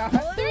faster. No, you're not.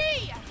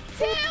 3,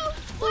 2,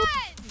 1.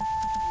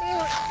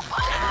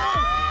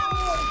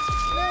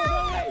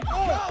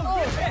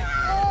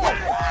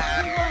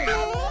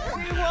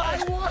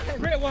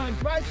 Britt won.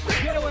 Right,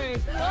 get away.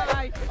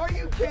 Bye. Are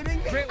you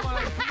kidding me? Britt won.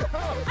 I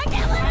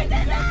can't believe I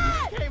did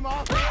that! Came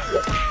off.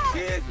 She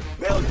is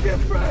built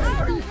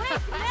different.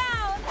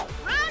 Now,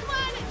 Round 1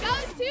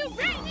 goes to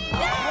Brittany.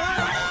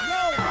 I'm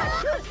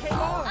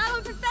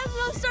a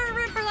professional shirt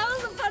ripper. That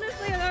was the funnest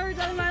thing I've ever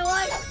done in my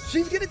life.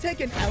 She's gonna take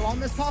an L on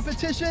this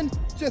competition,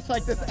 just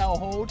like this L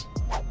hold.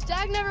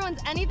 Jack never wins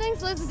anything,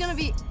 so this is gonna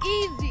be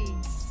easy.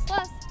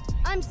 Plus,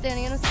 I'm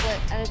standing in a split,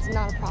 and it's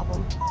not a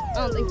problem. I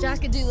don't think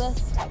Jack could do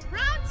this.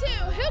 Round 2.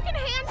 Who can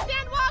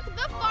handstand walk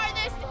the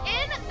farthest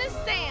in the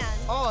sand?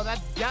 Oh,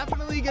 that's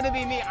definitely gonna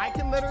be me. I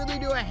can literally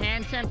do a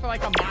handstand for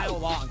like a mile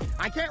long.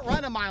 I can't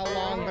run a mile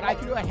long, but I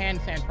can do a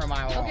handstand for a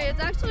mile long. Okay,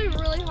 it's actually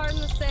really hard in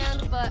the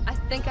sand, but I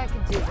think I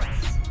could do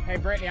this. Hey,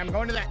 Brittany, I'm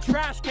going to that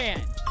trash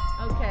can.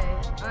 Okay,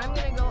 I'm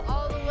gonna go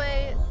all the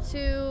way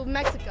to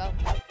Mexico.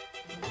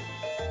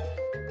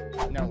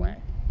 No way.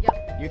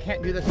 Yep. You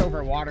can't do this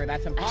over water.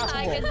 That's impossible.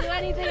 I can do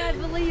anything I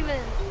believe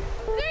in.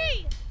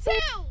 3, 2,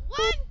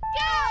 1,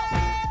 go!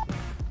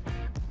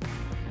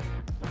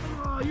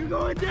 Oh, you're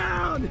going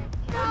down.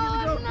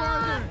 I'm gonna go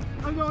farther.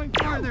 I'm going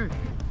farther.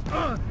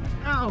 Ow,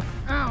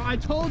 ow. I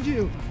told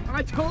you I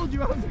was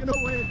gonna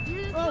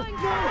win. Oh, no.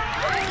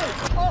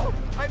 Oh,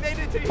 I made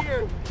it to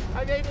here.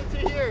 I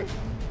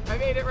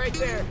made it right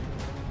there.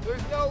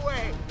 There's no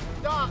way.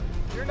 Stop.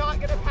 You're not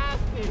gonna pass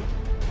me.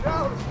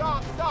 No,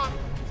 stop.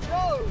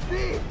 No,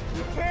 see,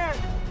 you can't,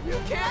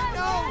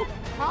 no.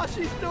 How's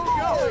she still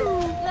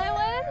going? Did I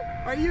win?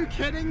 Are you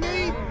kidding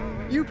me?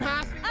 You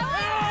passed me.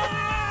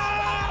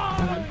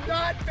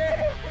 Not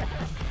fair.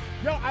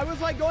 No, I was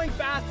like going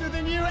faster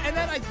than you, and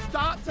then I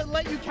stopped to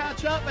let you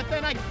catch up, but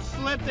then I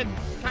slipped and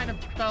kind of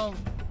fell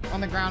on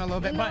the ground a little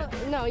bit.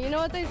 No, you know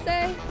what they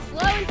say?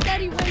 Slow and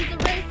steady wins the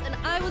race, and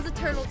I was a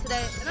turtle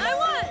today, and I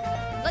won.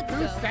 Let's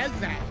Who go. says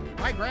that?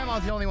 My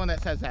grandma's the only one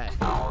that says that.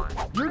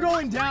 You're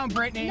going down,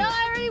 Brittany. No,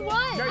 I already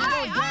won. No, you're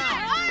going down.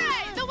 All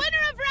right. The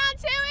winner of round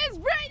 2 is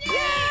Brittany.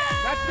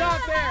 That's not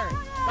fair.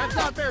 That's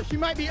not fair. She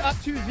might be up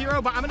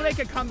 2-0, but I'm gonna make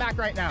a comeback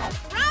right now.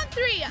 Round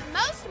 3.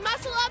 Most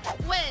muscle up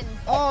wins.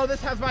 Oh,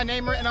 this has my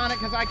name written on it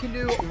because I can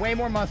do way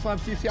more muscle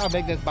ups. Do you see how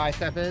big this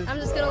bicep is? I'm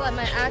just gonna let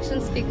my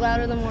actions speak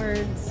louder than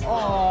words.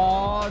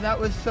 Oh, that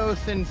was so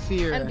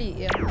sincere. And beat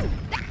you.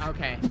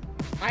 Okay.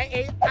 I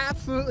ate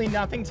absolutely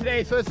nothing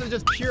today, so this is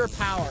just pure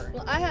power.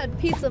 Well, I had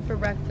pizza for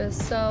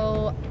breakfast,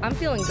 so I'm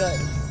feeling good.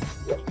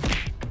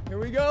 Here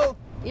we go.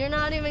 You're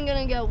not even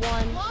gonna get 1.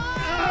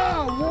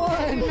 Oh,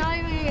 1. You're not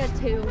even gonna get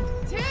 2.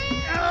 2.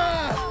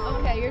 Ah,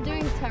 Okay, you're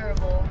doing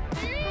terrible.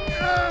 3.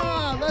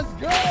 let's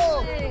go.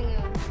 Dang.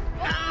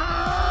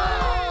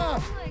 Ah,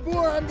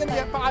 4. I'm gonna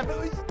get 5 at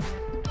least.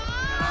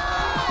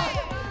 Ah,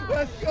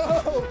 let's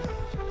go.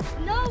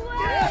 No way!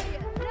 Yes.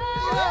 No!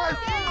 Yes,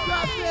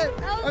 that's it.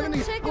 That was I'm a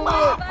gonna chicken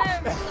Ah.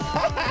 fire.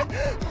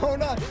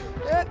 Hold on. Oh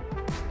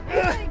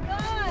my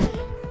god!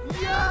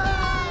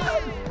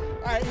 Yes!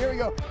 All right, here we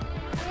go.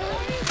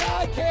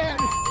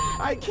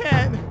 I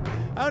can.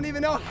 I don't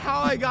even know how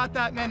I got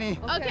that many.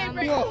 Okay, I'm a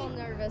Britt. little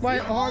nervous. My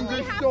You arms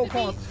only are have so to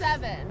pumped. beat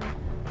 7.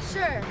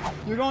 Sure.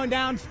 You're going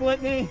down,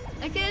 split me.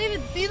 I can't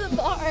even see the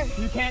bar.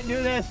 You can't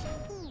do this.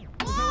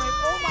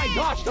 Oh my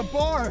gosh, the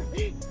bar.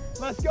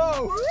 Let's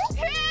go. 2.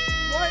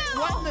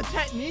 What in the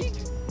technique?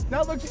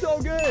 That looks so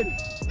good.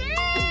 3.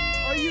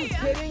 Are you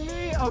kidding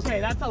me? Okay,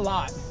 that's a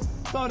lot.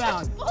 Slow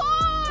down. 4.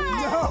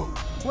 No.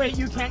 Wait,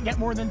 you can't get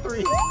more than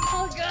 3.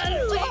 Oh god.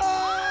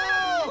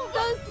 Oh!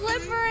 So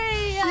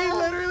slippery. She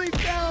literally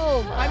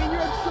fell. I mean, you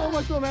had so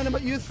much momentum,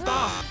 but you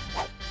stopped.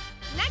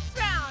 Next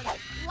round.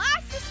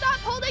 Last to stop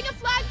holding a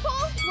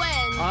flagpole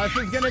wins. Oh, this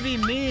is gonna be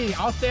me.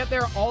 I'll stay up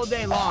there all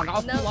day long.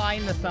 I'll fly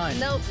in the sun.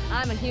 Nope,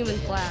 I'm a human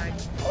flag.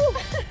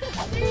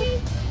 3,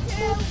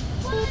 2,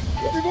 1.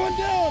 You're going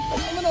down.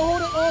 I'm gonna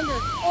hold it longer.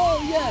 Oh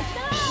yes,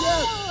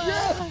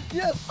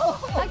 yes. Oh,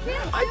 I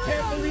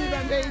can't believe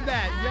I made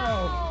that.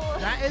 Yo,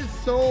 that is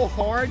so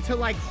hard to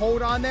like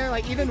hold on there.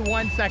 Like even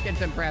 1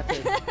 second's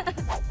impressive.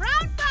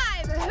 Round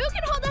 5. Who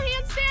can hold the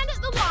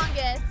handstand the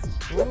longest?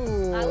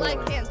 Ooh. I like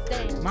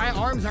handstand. My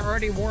arms are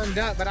already warmed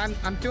up, but I'm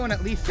feeling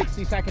at least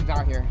 60 seconds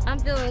out here. I'm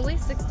feeling at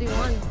least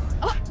 61.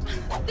 Oh,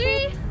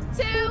 3,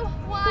 2,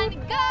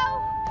 1,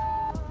 go!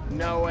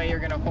 No way you're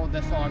gonna hold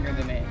this longer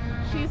than me.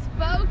 She's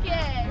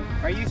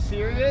focused. Are you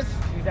serious?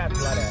 She's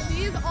athletic.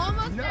 She's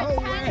almost No at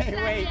 10 way,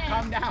 seconds. wait,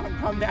 calm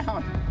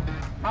down.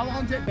 How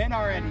long's it been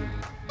already?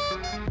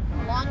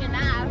 Long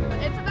enough.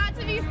 It's about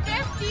to be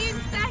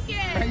 15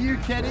 seconds. Are you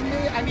kidding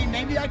me? I mean,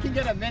 maybe I can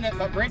get a minute,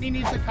 but Brittany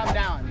needs to come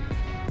down.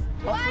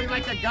 Hopefully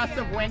like a gust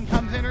of wind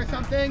comes in or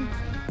something.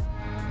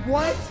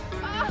 What?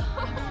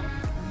 Oh.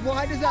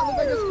 Why does that look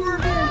like a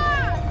scorpion?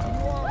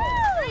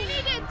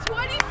 Brittany did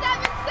 27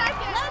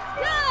 seconds. Let's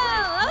go!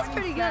 That was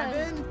pretty good.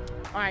 7?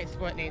 All right,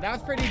 Splitney, that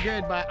was pretty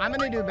good, but I'm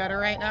gonna do better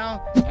right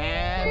now.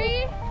 And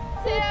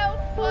 3, 2,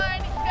 1,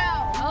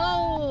 go.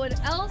 Oh, an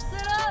L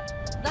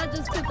sit-up? That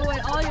just took away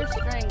all your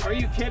strength. are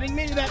you kidding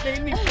me? That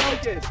made me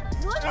focus.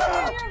 Look at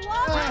where you're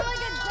walking like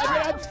a I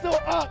mean, I'm still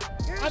up.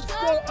 I'm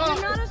still up.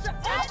 You're not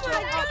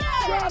a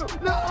oh my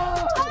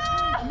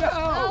God! No!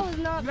 That was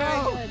not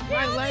very good.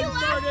 My legs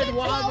started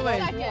wobbling.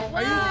 seconds.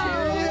 Are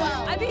you serious?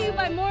 I beat you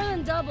by more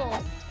than double.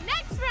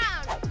 Next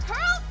round,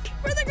 curls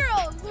for the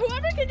girls.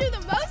 Whoever can do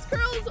the most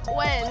curls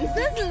wins.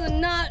 This is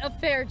not a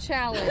fair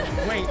challenge.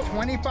 Wait,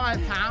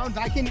 25 pounds?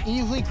 I can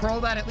easily curl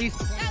that at least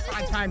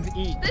 25 times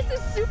each. This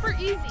is super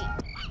easy.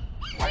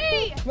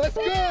 3, Let's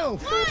 2, go.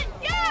 1,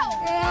 go.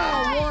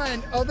 Oh,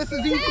 1. Oh, this is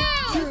easy.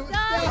 2.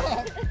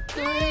 Stop.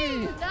 3.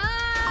 No!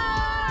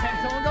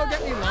 Can someone go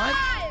get me lunch?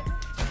 5,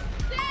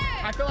 6,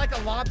 I feel like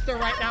a lobster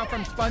right now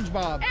from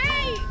SpongeBob.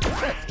 8,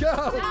 Let's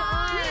go.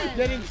 9,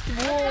 Getting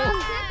swole.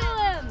 Tickle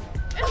him!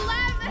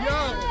 11,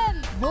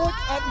 Yo, look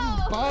at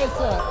these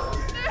biceps.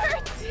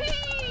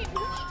 13.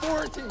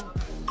 14.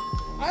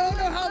 I don't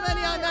know how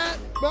many I'm at,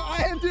 but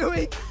I am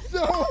doing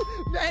so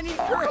many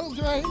curls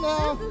right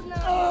now. This is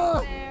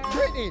not fair.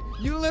 Brittany,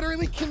 you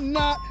literally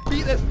cannot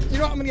beat this. You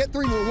know what? I'm gonna get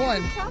 3 more.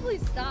 1, Probably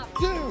stop.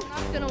 2, I'm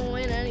not gonna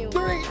win anyway.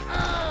 3.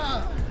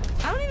 I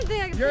don't even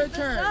think I can Your pick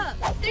turn. this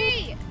up.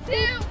 3, 2,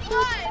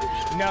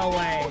 1. No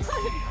way.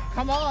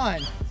 Come on.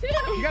 2,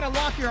 You gotta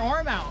lock your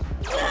arm out.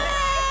 3.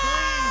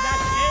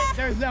 That's it.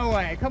 There's no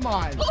way. Come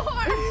on. 4.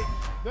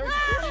 You're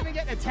not even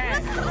getting a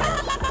 10.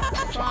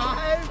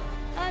 5.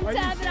 I'm Are you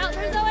tapping out. There's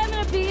serious? no way I'm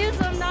gonna beat you,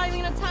 so I'm not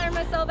even gonna tire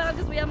myself out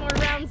because we have more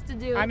rounds to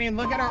do. I mean,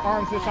 look at our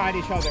arms beside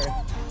each other.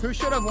 Who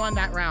should have won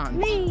that round?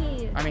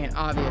 me. I mean,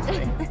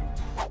 obviously.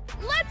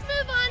 Let's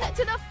move on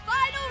to the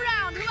final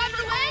round.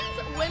 Whoever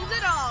wins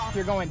it all.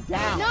 You're going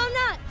down. No, I'm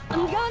not.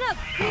 I'm going up.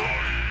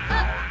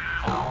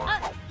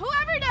 Up.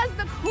 Whoever does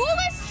the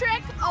coolest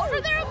trick over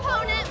their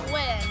opponent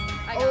wins.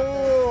 I got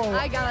Oh. this.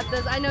 I got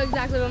this. I know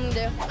exactly what I'm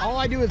gonna do. All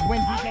I do is win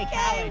PK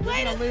challenge.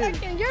 Wait You're a gonna lose.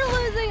 second. You're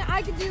losing.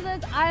 I could do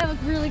this. I have a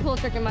really cool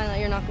trick in mind that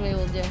you're not gonna be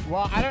able to do.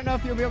 Well, I don't know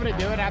if you'll be able to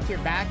do it after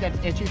your back that's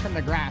itchy from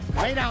the grass.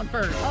 Lay down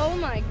first. Oh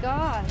my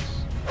gosh.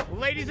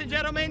 Ladies and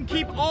gentlemen,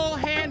 keep all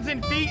hands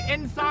and feet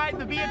inside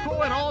the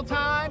vehicle at all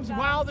times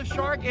while the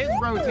shark is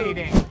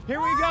rotating. Here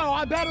we go.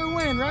 I better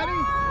win. Ready?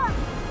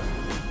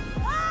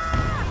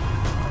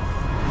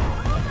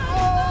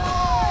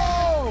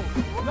 Oh!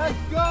 Let's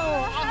go.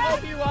 I'll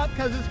help you up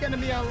because it's going to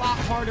be a lot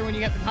harder when you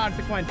get the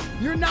consequence.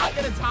 You're not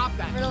going to top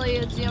that. I'm really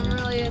itchy. I'm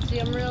really itchy.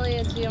 I'm really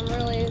itchy. I'm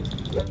really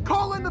itchy.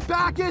 Call in the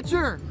back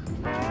itcher.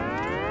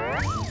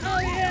 Oh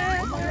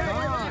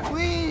yeah.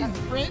 Please,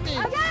 Brittany.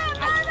 Okay,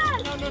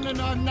 I'm done.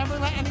 No. I've never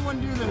let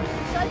anyone do this.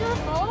 Should I do a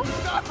full?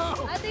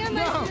 No. I think I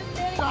might No. just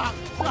stay.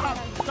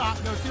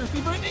 Stop. No,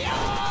 seriously, Brittany.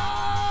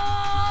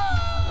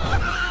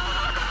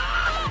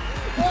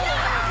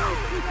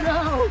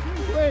 No,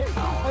 wait.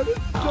 I was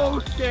so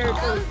scared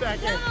for a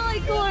second. Definitely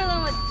cooler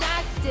than what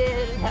Jack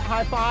did.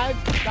 High five.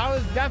 That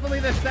was definitely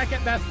the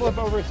second best flip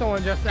over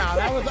someone just now.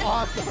 That was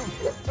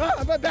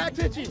awesome. My back's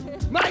itchy.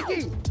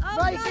 Mikey. Oh,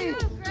 Mikey.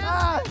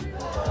 God,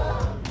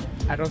 Ah.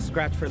 I don't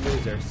scratch for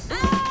losers.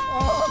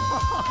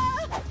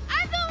 Oh.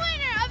 And the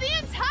winner of the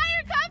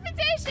entire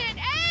competition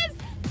is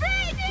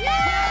Brittany!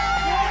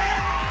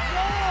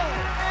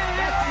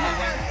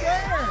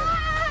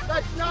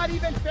 That's not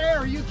even fair.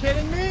 Are you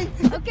kidding me?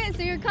 Okay,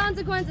 so your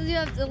consequence is you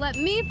have to let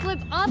me flip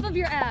off of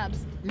your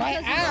abs. My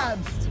Because you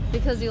abs. lost.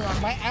 Because you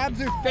lost. My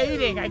abs are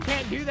fading. I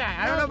can't do that.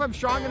 I don't know if I'm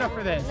strong enough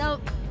for this.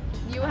 Nope.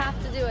 You have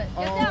to do it.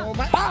 Get down.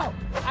 Oh!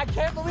 I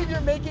can't believe you're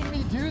making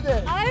me do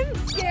this. I'm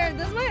scared.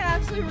 This might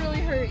actually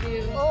really hurt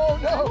you. Oh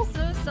no. I'm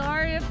so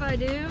sorry if I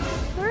do.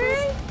 3,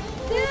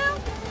 2,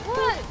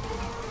 1.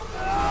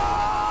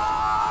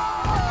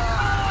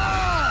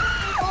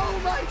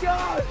 Oh my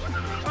gosh!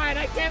 Alright,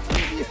 I can't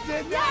believe you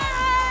did that!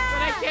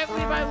 But I can't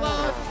believe I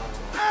lost!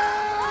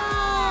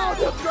 Oh!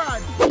 Subscribe!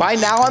 By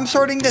now, I'm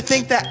starting to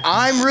think that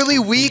I'm really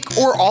weak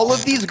or all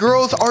of these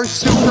girls are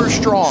super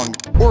strong.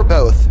 Or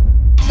both.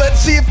 Let's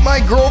see if my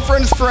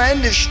girlfriend's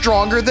friend is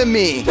stronger than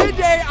me.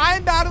 Today, I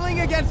am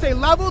battling against a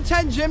level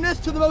 10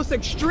 gymnast to the most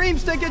extreme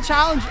stick-it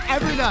challenge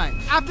ever done.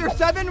 After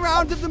 7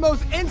 rounds of the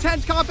most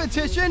intense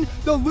competition,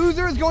 the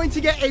loser is going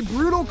to get a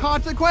brutal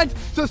consequence,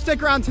 so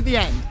stick around to the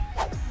end.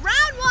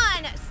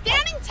 Round 1,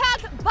 standing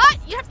tuck, but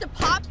you have to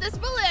pop this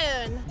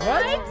balloon.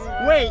 What?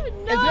 Wait,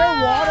 is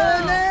there water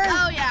in there?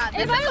 Oh yeah,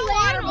 this If is I a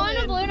water land on a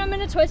balloon. balloon, I'm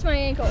gonna twist my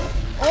ankle.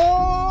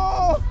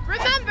 Oh!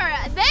 Remember,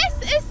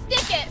 this is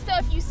stick it, so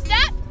if you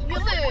step, you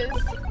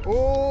lose.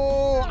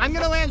 Oh, I'm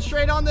gonna land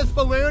straight on this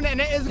balloon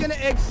and it is gonna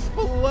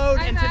explode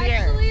I'm into the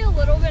air. actually a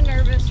little bit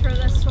nervous for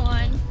this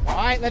one. All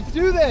right, let's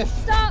do this.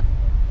 Stop.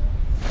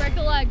 Break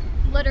a leg,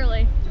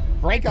 literally.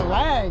 Break a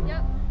leg?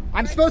 Yep.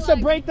 I'm Break supposed a to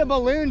leg. break the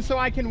balloon so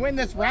I can win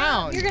this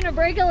round. You're gonna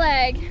break a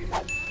leg.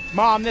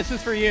 Mom, this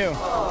is for you.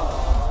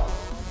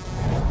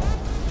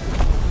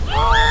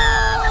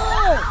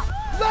 Oh!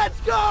 Let's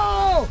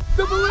go!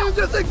 The balloon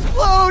just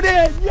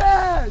exploded!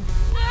 Yes!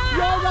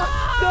 Y'all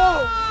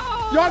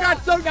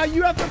got soaked. Now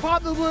you have to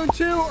pop the balloon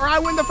too, or I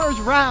win the first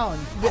round.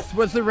 This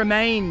was the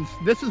remains.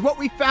 This is what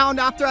we found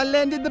after I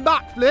landed the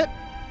backflip.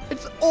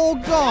 It's all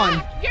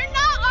gone. You're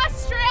not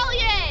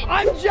Australian.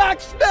 I'm Jack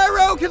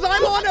Sparrow because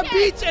I'm on a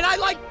beach and I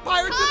like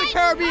Pirates of the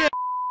Caribbean.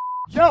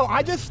 Yo,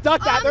 I just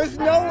stuck that. There's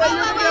no way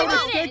you're gonna be able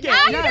to stick it.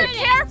 After Yes.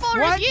 careful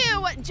What?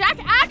 review, Jack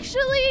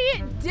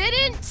actually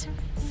didn't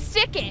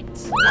stick it.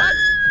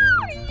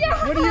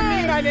 What do you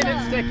mean I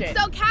didn't stick it?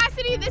 So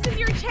Cassidy, this is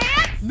your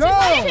chance No.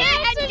 to stick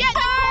it and get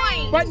the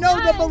point. But no,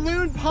 the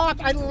balloon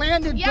popped. I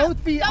landed Yeah, both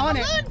feet on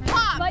the it. balloon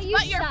popped, But you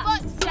your stepped.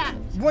 foot stepped.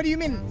 What do you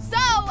mean? So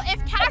if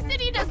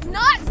Cassidy does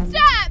not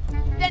step,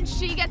 then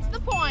she gets the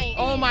point.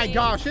 Oh my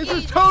gosh, this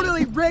is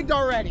totally rigged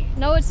already.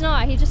 No, it's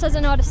not. He just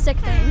doesn't know how to stick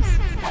things.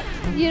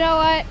 You know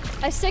what?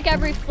 I stick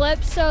every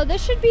flip, so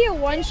this should be a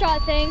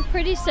one-shot thing.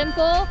 Pretty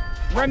simple.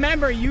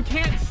 Remember, you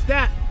can't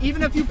step.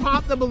 Even if you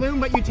pop the balloon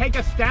but you take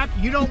a step,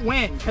 you don't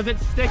win because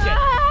it's sticking.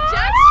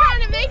 Jack's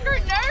trying to make her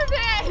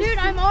nervous. Dude,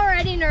 I'm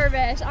already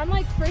nervous. I'm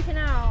like freaking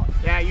out.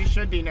 Yeah, you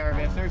should be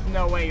nervous. There's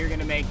no way you're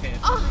gonna make this.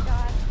 Oh,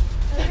 God.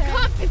 the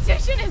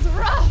competition is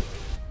rough.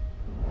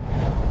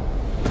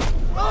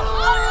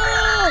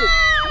 Oh!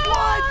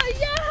 What?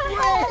 Yes!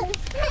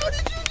 How did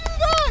you do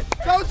that?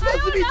 That was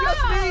supposed to be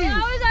just me.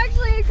 That was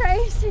actually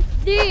crazy.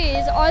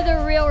 These are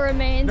the real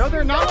remains. No,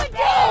 they're not.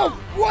 Oh!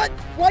 What?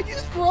 Why'd you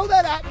just throw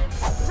that at me?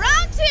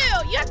 Round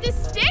 2, you have to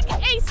stick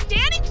a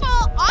standing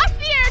bull off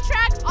the air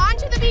track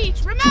onto the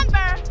beach.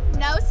 Remember,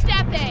 no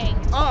stepping.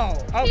 Oh,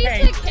 Piece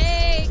okay. of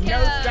cake.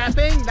 No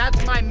stepping?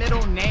 That's my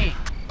middle name.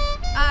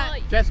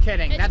 Just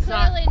kidding. It's That's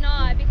not. clearly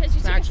not because you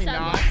It's took a actually step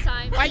not. last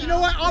time. You know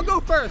what? I'll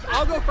go first.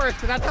 I'll go first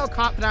because that's how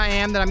confident I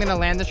am that I'm going to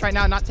land this right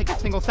now and not take a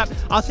single step.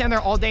 I'll stand there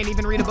all day and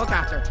even read a book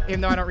after,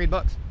 even though I don't read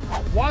books.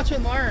 Watch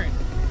and learn.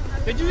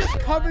 Did you just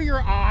cover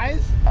your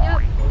eyes?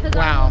 Yep, because I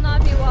Wow. will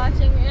not be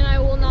watching and I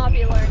will not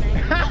be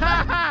learning.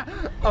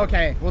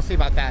 Okay, we'll see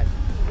about that.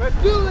 Let's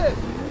do this.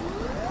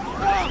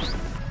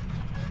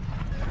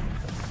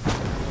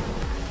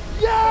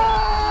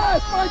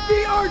 Yes! My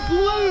feet are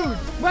glued.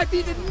 My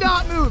feet did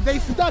not move. They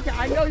stuck it.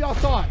 I know y'all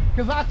saw it.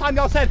 Because last time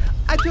y'all said,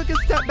 I took a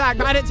step back.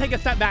 But I didn't take a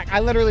step back. I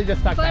literally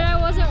just stuck But that.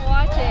 I wasn't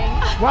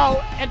watching.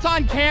 Well, it's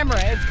on camera.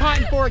 It's caught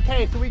in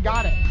 4K, so we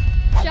got it.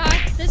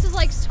 Jack, this is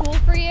like school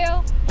for you.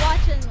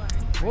 Watch and learn.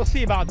 We'll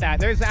see about that.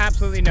 There's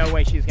absolutely no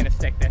way she's going to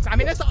stick this. I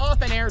mean, it's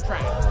off an air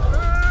track.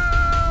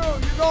 Oh,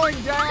 you're going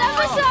down.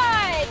 Step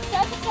aside.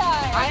 Step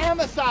aside. I am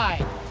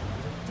aside.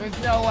 There's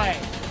no way.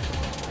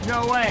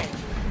 No way.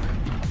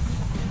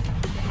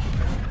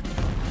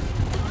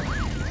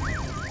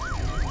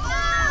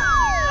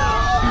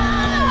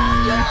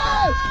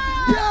 Yes!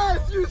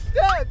 Yes! You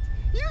stepped!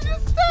 You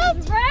just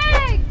stepped!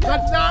 Rigged.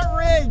 That's not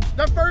rigged.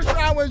 The first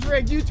round was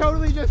rigged. You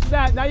totally just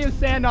stepped. Now you have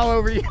sand all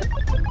over you.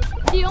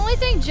 The only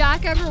thing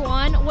Jack ever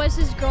won was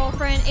his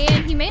girlfriend,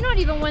 and he may not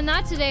even win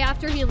that today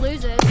after he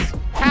loses.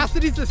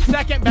 Cassidy's the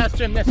second best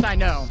gymnast I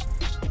know.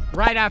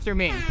 Right after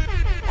me.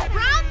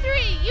 Round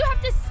 3, you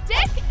have to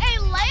stick a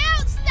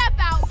layout step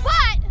out,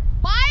 but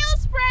bile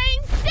spraying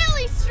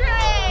silly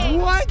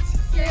string. What?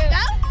 Here you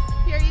go.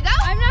 Here you go.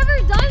 I've never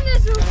done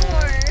this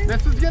before.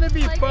 This is gonna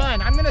be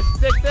fun. I'm gonna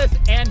stick this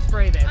and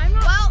spray this.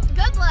 Well,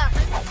 good luck.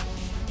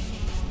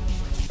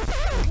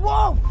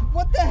 Whoa!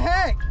 What the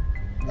heck?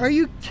 Are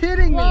you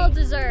kidding me? Well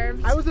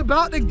deserved. I was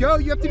about to go.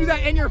 You have to do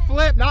that in your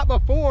flip, not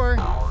before.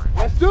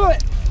 Let's do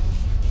it.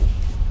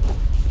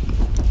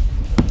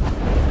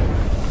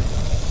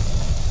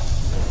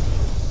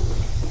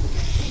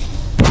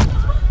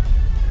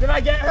 Did I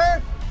get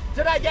her?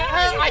 Did I get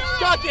her? I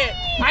stuck it.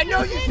 I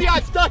know you see I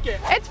stuck it.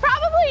 It's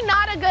probably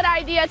not a good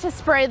idea to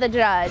spray the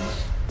judge.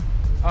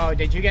 Oh,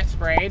 did you get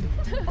sprayed?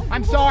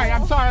 I'm sorry.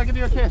 I'll give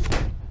you a kiss.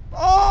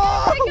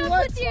 Oh, Pick up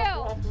what? with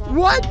you.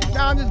 What?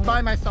 No, I'm just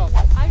by myself.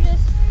 I'm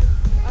just,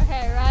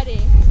 okay,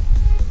 ready.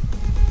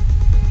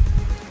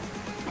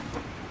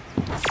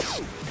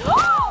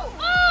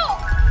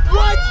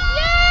 What?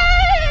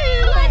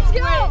 Yay! Let's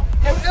go.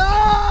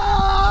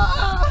 Ah!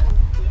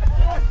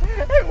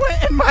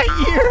 in my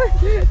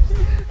ear.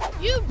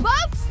 You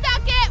both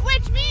stuck it,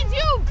 which means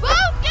you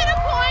both get a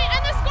point,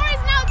 and the score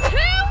is now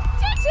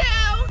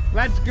 2-2.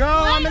 Let's go.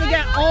 I'm gonna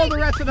get all the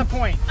rest of the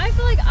points. I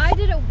feel like I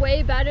did it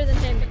way better than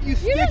him. You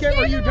stick it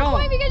or you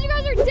don't. Because you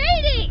guys are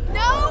dating.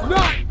 No.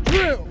 Not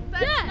true.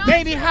 That's not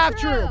Maybe half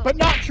true, but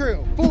not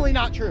true. Fully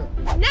not true.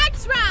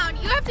 Next round,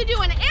 you have to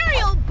do an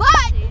aerial,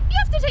 but you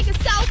have to take a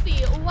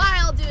selfie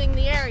while doing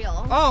the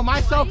aerial. Oh,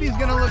 my selfie's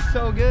gonna look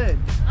so good.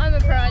 I'm a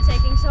pro at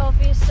taking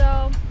selfies,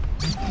 so.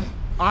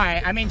 All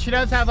right, I mean, she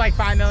does have like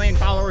 5 million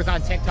followers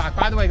on TikTok.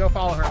 By the way, go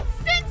follow her.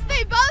 Since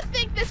they both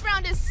think this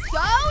round is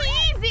so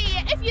easy,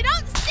 if you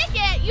don't stick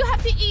it, you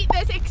have to eat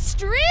this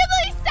extremely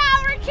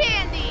sour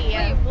candy.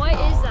 Wait, what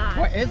is that?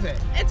 What is it?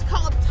 It's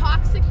called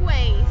toxic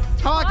waste.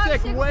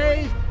 Toxic Toxic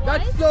waste. what?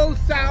 That's so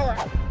sour.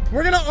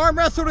 We're gonna arm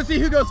wrestle to see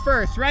who goes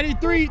first. Ready?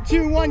 3,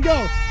 2, 1,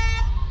 go.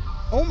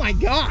 Oh my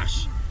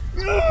gosh.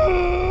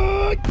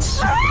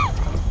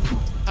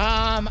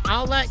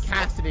 I'll let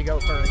Cassidy go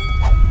first.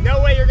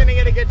 No way you're gonna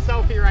get a good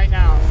selfie right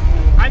now.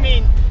 I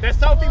mean, the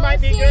selfie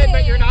might be good,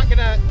 but you're not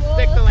gonna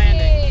stick the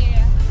landing.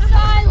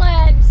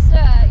 Silence!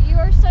 You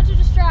are such a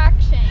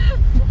distraction.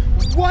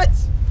 What?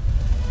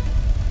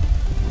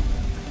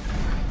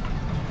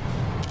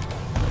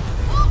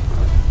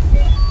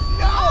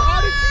 No,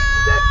 how did you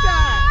stick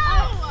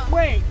that?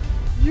 Wait,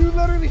 you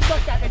literally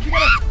stuck that. Did you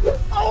get a...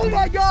 Oh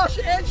my gosh,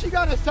 and she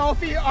got a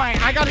selfie. All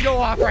right, I gotta go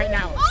off right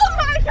now. Oh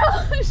my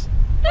gosh!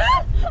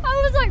 I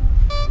was like,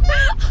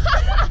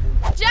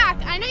 Jack,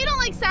 I know you don't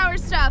like sour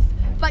stuff,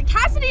 but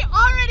Cassidy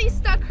already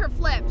stuck her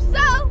flip.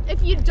 So,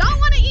 if you don't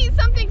want to eat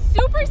something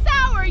super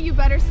sour, you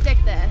better stick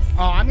this.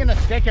 Oh, I'm gonna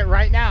stick it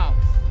right now.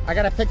 I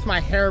gotta fix my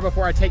hair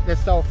before I take this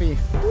selfie.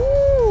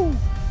 Woo!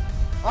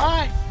 All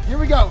right, here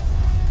we go.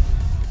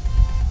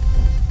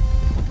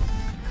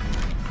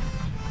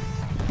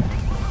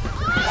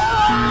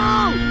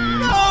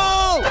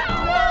 No!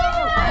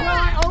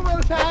 I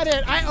almost had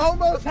it. I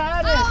almost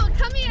had it. Oh,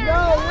 come here.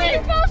 No, wait,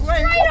 you fell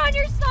wait. straight on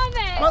your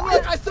stomach. But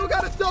look, I still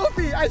got a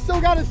selfie. I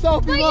still got a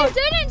selfie. But Look.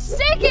 you didn't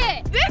stick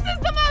it. This is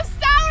the most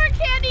sour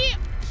candy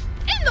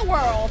in the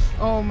world.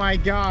 Oh my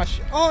gosh.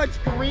 Oh, it's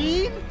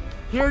green?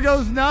 Here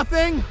goes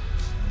nothing.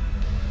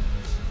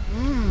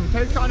 Mmm,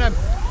 tastes kind of...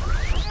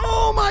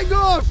 Oh my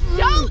gosh.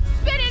 Don't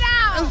spit it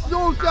out. It's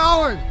so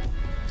sour.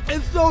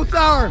 It's so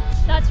sour.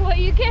 That's what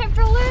you get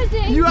for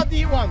losing. You have to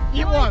eat one.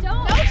 Eat No, I one.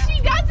 don't. No, she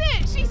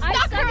doesn't. She I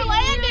stuck her second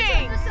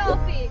landing. you took the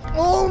selfie.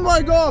 Oh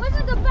my gosh.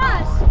 Wasn't the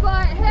best,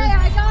 but hey,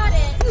 I got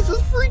it. This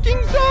is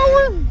freaking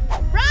sour.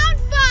 Round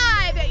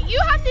 5. You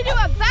have to do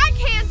a back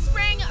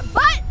handspring,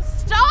 but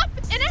stop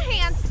in a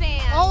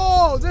handstand.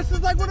 Oh, this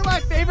is like one of my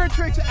favorite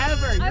tricks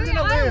ever. You're I mean,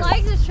 gonna I lose.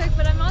 like this trick,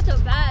 but I'm not the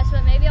best.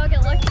 But maybe I'll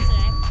get lucky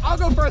today. I'll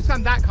go first.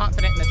 I'm that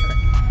confident in the trick.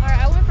 All right,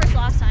 I went first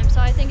last time, so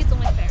I think it's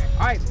only fair.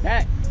 All right,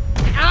 bet.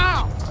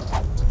 Ow!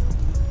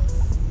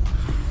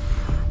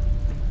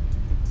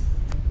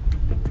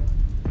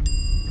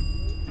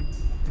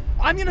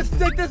 I'm gonna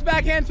stick this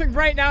back handspring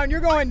right now, and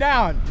you're going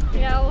down.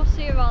 Yeah, we'll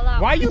see about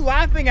that. Why are you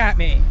laughing at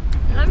me?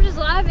 I'm just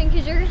laughing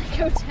because you're gonna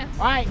go down.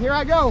 All right, here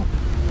I go.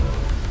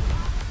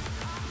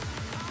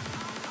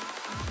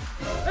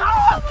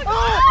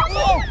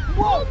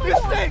 Whoa! There's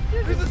a snake!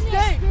 There's a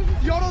snake!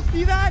 Y'all don't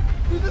see that?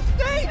 There's a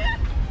snake!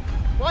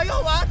 Why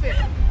y'all laughing?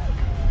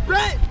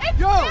 Britt! It's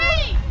Yo!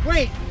 fake!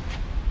 Wait!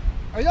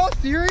 Are y'all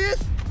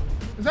serious?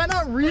 Is that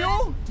not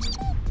real?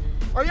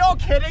 Are y'all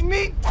kidding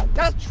me?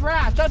 That's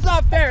trash. That's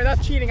not fair.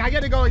 That's cheating. I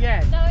gotta go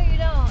again. No, you don't.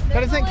 That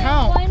There's doesn't only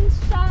count. One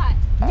shot.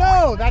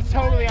 No, that's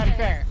totally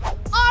unfair. All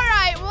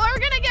right, well, we're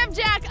gonna give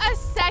Jack a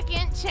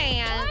second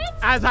chance. What?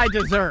 As I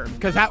deserve,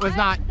 because that was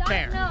not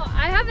fair. No,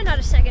 I haven't had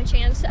a second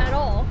chance at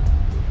all.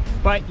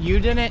 But you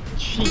didn't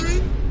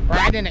cheat. Or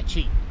I didn't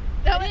cheat.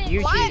 No,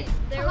 You what? cheated.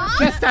 There was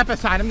Just step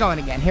aside. I'm going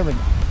again. Here we go.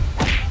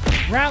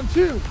 Round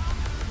 2.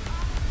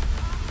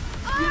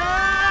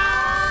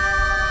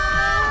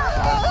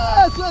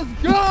 Yes, let's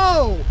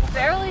go!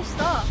 barely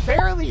stuck.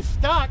 Barely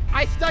stuck.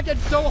 I stuck it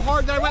so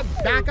hard that I went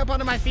back up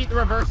onto my feet the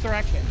reverse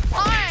direction.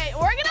 All right,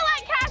 we're gonna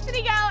let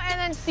Cassidy go and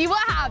then see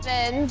what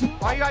happens.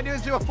 All you gotta do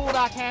is do a full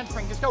back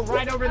handspring. Just go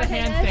right over the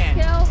Okay, handstand.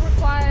 This skill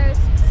requires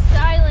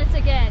silence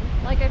again,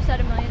 like I've said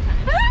a million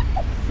times.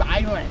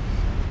 Silence.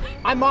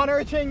 I'm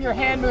monitoring your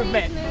hand Please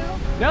movement.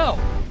 move. No.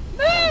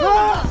 Move!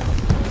 Ah!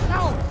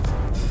 Ow.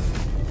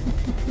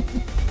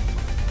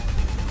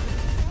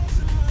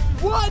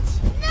 What?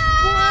 No!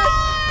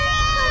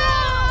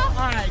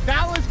 All right,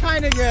 that was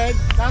kind of good.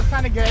 That was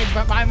kind of good,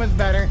 but mine was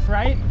better,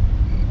 right?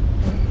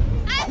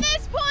 And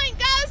this point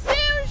goes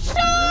to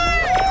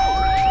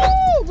Short!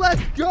 Woo,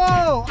 let's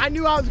go! I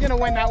knew I was gonna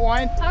win that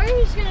one. How are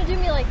you just gonna do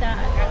me like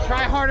that?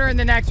 Try harder in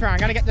the next round.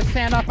 Gotta get the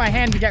sand off my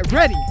hand to get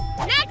ready.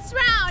 Next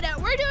round,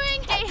 we're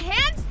doing a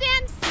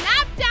handstand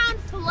snap down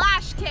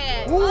flash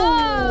kick. Ooh.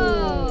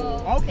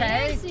 Oh,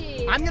 Okay.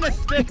 fancy. I'm gonna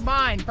stick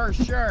mine for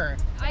sure.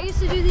 I used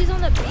to do these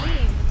on the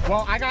beam.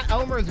 Well, I got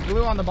Elmer's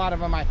glue on the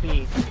bottom of my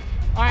feet.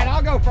 All right,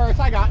 I'll go first.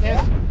 I got this.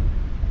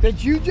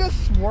 Did you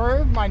just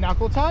swerve my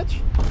knuckle touch?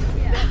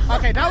 Yeah.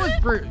 Okay, that was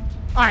rude.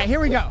 All right, here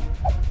we go.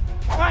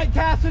 All right,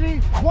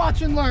 Cassidy,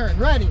 watch and learn.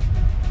 Ready?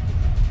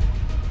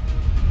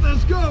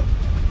 Let's go.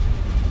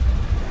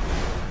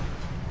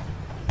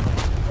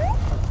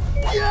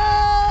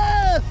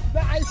 Yes!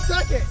 I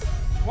stuck it.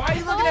 Why are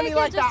you looking at me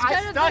like that?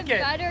 I stuck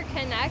it. Better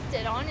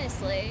connected,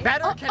 honestly.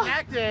 Better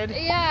connected?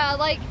 Yeah,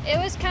 like it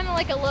was kind of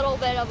like a little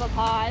bit of a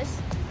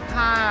pause.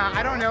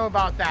 I don't know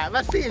about that.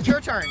 Let's see, it's your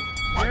turn.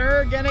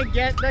 You're gonna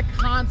get the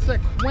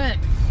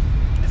consequence.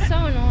 So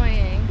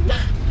annoying.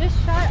 Just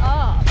shut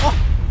up. Oh.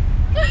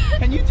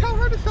 Can you tell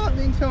her to stop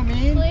being so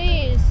mean?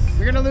 Please.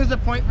 You're gonna lose a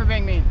point for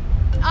being mean.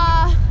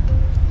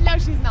 No,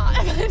 she's not.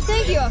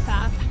 Thank you,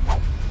 Affaf.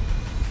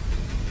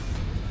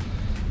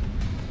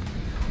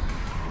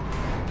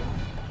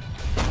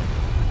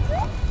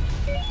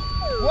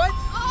 What?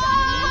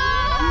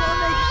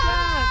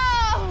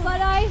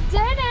 But I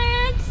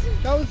didn't.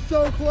 That was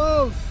so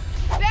close.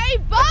 They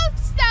both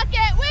stuck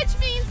it, which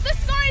means the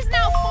score is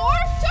now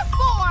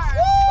 4-4.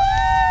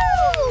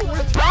 Woo!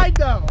 We're tied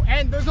though,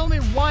 and there's only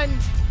one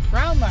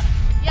round left.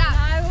 Yeah.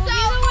 I will be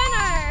the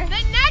winner.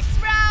 The next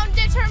round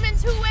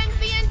determines who wins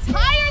the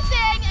entire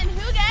thing and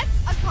who gets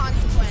a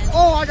consequence.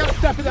 Oh, I gotta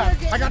step it up.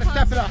 I gotta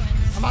step it up.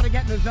 I'm about to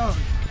get in the zone.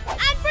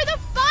 And for the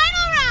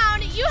final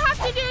round, you have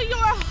to do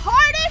your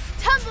hardest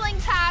tumbling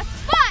pass,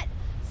 but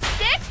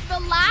stick the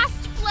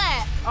last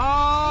flip.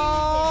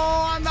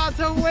 Oh, I'm about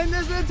to win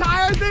this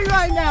entire thing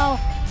right now.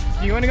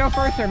 Do you want to go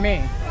first or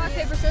me? Rock,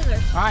 paper,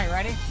 scissors. All right,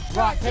 ready?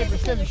 Rock, paper,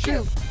 scissors,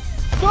 shoot.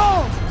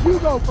 Boom! You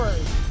go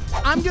first.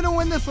 I'm gonna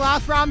win this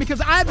last round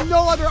because I have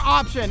no other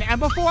option. And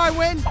before I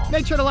win,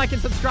 make sure to like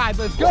and subscribe.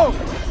 Let's go.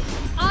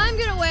 I'm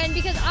gonna win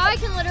because I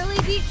can literally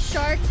beat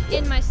Shark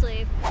in my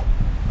sleep.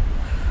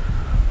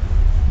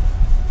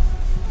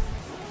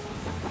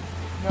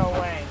 No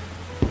way.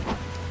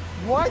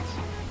 What?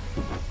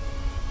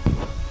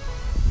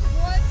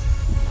 What?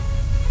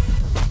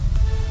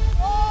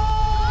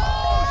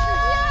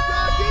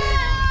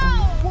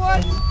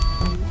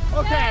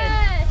 Okay.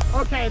 Yes.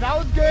 Okay, that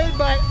was good,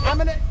 but I'm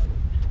gonna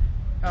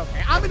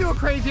do a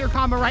crazier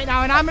combo right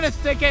now, and I'm gonna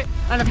stick it.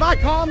 And if my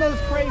combo is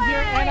crazier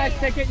and I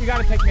stick it, you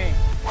gotta pick me.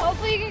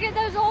 Hopefully you can get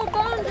those old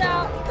bones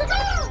out.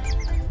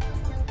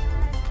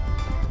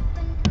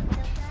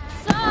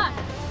 Stop.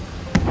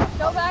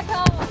 Go back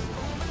home.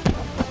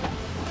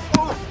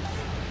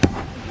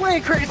 Way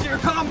crazier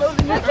combos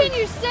than But can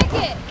you stick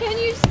it? Can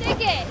you stick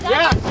it?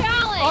 That's a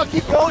challenge. I'll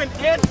keep going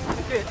and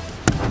stick it.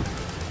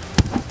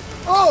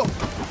 Oh!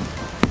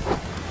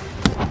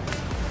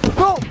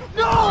 No!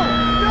 No!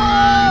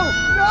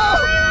 No!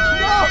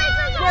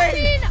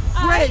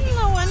 Wait!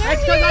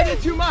 That's because I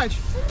did too much.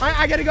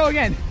 I gotta go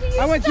again.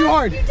 I went too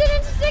hard. You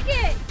didn't stick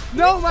it.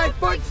 No, my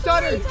foot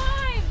stuttered.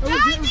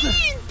 That means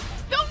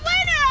the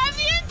winner of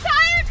the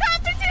entire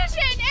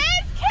competition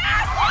is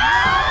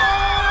Cassidy!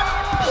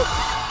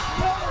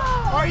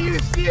 Are you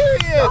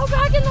serious? Go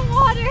back in the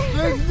water.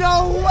 There's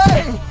no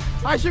way.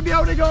 I should be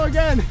able to go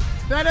again.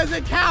 That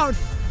doesn't count.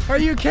 Are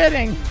you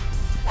kidding? And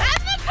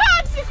the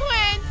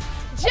consequence,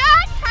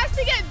 Jack has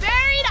to get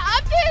buried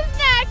up to his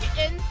neck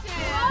in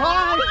sand.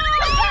 Bye.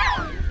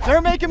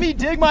 They're making me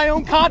dig my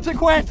own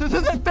consequence. This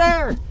isn't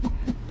fair.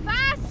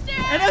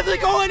 Faster! It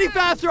doesn't go any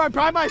faster. I'm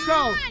by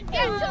myself. Come on,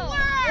 get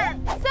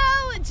to work. So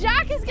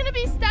Jack is gonna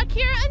be stuck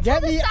here until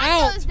Get the me sun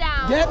out. goes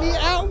down. Get me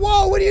out.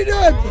 Whoa, what are you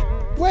doing?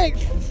 Wait,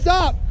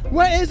 stop.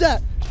 What is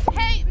that?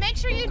 Hey, make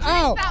sure you drink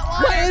Ow. that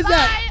water. What is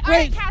that? Bye. All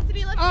Wait. right,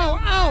 Cassidy, let's Ow, go.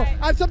 ow.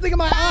 I have something in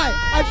my eye.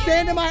 I have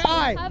sand in my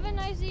eye. Have a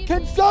nice evening.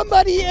 Can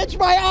somebody itch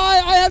my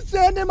eye? I have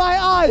sand in my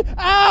eye.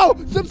 Ow!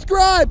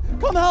 Subscribe.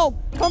 Come help.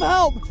 Come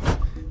help.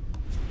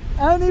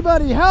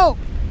 Anybody help.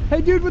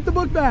 Hey, dude with the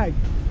book bag.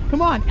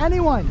 Come on,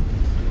 anyone.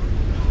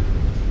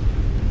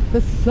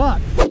 This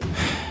sucks.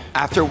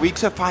 After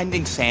weeks of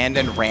finding sand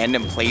in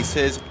random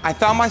places, I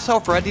found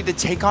myself ready to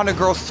take on a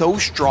girl so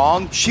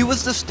strong, she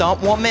was the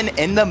stunt woman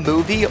in the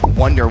movie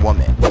Wonder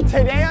Woman.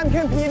 Today I'm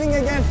competing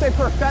against a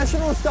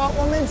professional stunt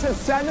woman to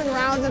 7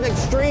 rounds of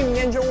Extreme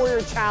Ninja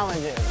Warrior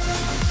challenges.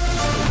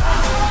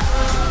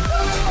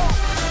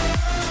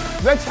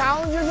 The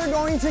challenges are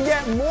going to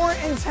get more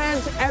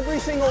intense every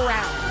single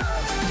round.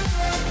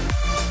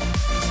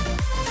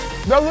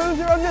 The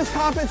loser of this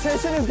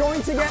competition is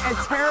going to get a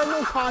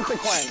terrible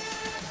consequence.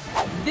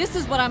 This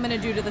is what I'm gonna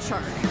do to the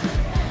shark.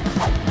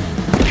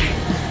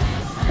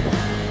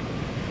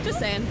 Just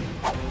saying.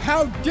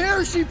 How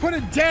dare she put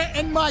a dent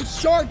in my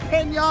shark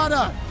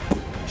pinata?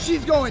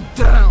 She's going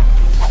down.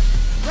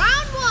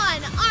 Round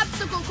 1,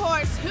 obstacle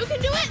course. Who can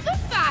do it the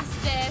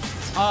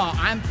fastest? Oh,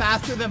 I'm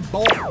faster than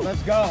Bolt.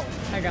 Let's go.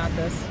 I got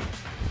this.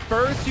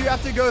 First, you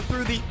have to go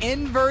through the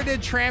inverted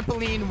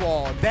trampoline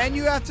wall. Then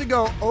you have to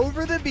go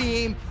over the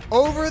beam,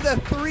 over the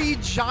 3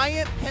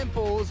 giant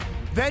pimples.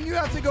 Then you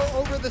have to go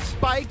over the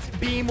spiked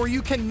beam where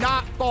you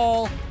cannot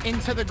fall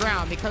into the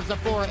ground because the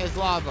floor is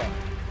lava.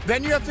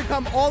 Then you have to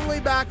come all the way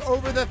back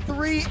over the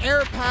 3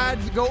 air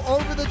pads, go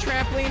over the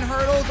trampoline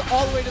hurdles,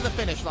 all the way to the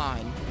finish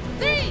line.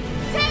 3, 2,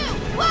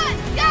 1,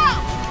 go!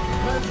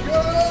 Let's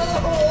go!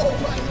 Oh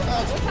my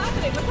gosh. What's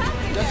happening? What's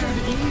happening That there?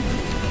 was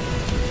easy.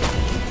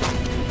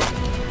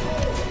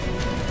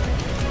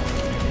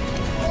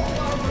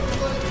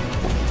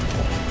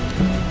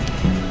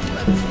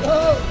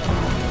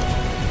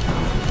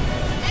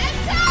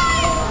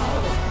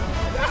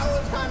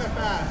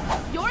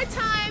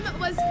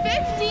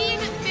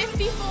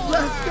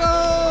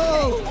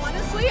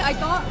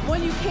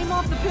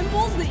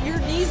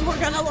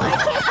 gonna like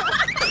it.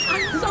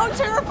 I'm so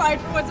terrified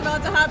for what's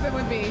about to happen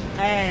with me.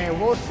 Hey,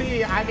 we'll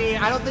see. I mean,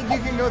 I don't think you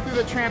can go through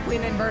the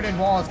trampoline inverted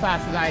wall as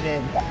fast as I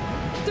did.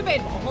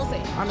 Debatable. We'll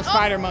see. I'm a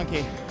spider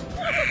monkey.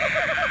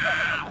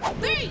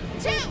 3,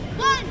 2,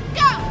 1,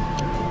 go!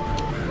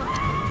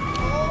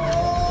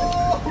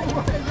 Oh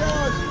my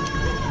gosh!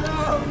 No,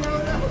 no,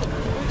 no!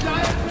 The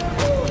giant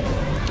triple!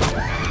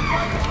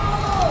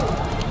 Oh!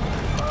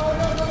 Oh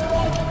no, no, no!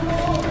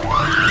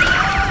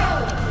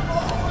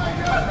 Oh my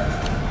god!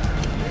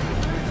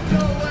 There's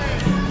no way!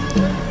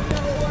 There's no way!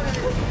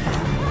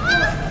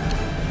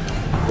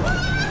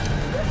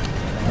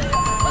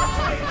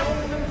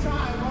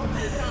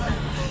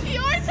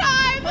 Your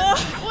time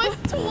was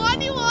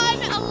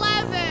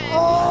 21:11.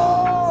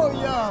 Oh,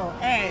 yo!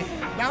 Hey,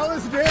 that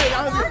was good.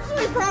 That was I'm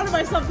actually proud of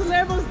myself because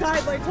I almost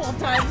died like 12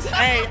 times.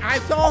 Hey, I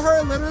saw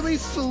her literally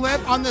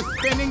slip on the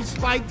spinning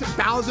spiked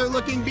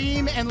Bowser-looking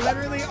beam and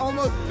literally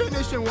almost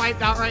finished and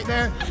wiped out right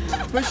there.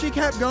 But she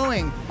kept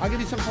going. I'll give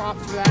you some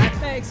props for that.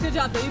 Thanks. Good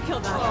job, though. You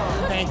killed that.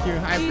 Oh, thank you.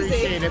 I Easy.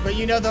 appreciate it. But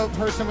you know the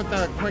person with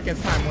the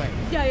quickest time wins.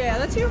 Yeah,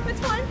 that's you. It's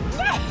fine.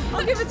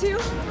 I'll give it to you.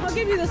 I'll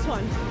give you this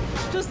one.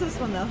 Just this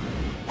one, though.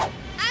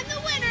 And the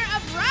winner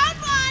of round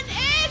 1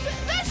 is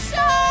the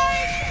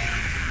shark.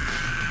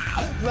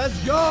 Let's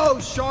go.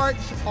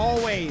 Sharks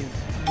always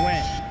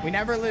win. We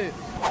never lose.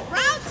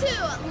 Round 2,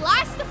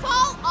 last to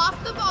fall off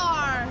the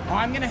bar. Oh,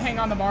 I'm gonna hang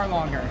on the bar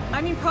longer.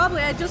 I mean,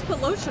 probably. I just put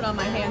lotion on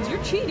my hands.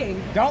 You're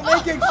cheating. Don't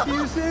make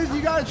excuses.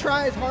 You gotta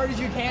try as hard as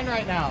you can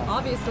right now.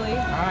 Obviously.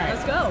 right.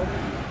 Let's go.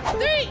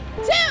 3,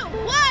 2,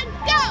 1,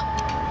 go.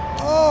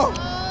 Oh,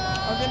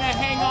 I'm gonna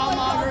hang on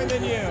longer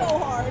than you. So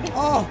hard.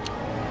 oh.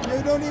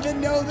 You don't even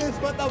know this,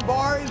 but the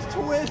bar is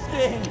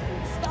twisting.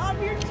 Stop,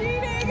 you're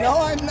cheating. No,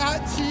 I'm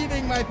not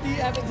cheating. My feet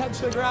haven't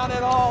touched the ground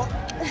at all.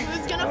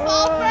 Who's gonna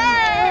fall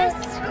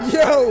first?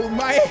 Yo,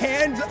 my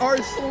hands are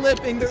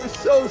slipping. They're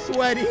so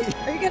sweaty.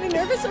 Are you getting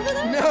nervous over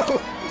there?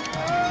 No.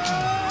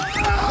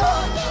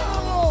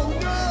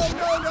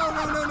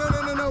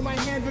 Oh, no. My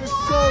hands are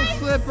so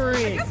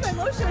slippery. I guess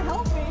my lotion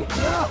helped me.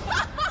 No.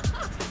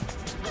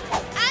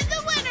 And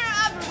the winner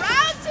of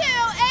round 2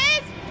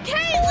 is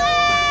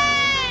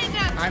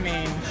Caitlin. I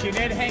mean, she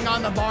did hang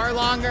on the bar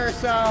longer,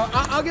 so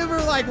I'll give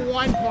her like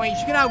 1 point.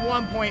 She can have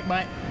 1 point,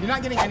 but you're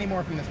not getting any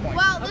more from this point.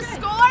 Well, the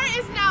score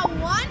is now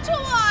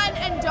 1-1,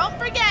 and don't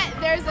forget,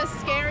 there's a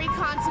scary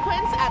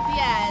consequence at the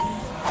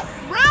end.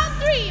 Round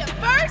 3,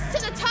 first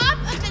to the top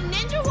of the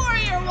Ninja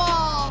Warrior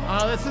wall.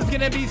 oh, this is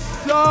gonna be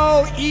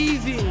so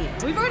easy.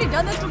 We've already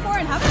done this before,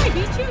 and haven't I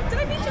beat you? Did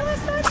I beat you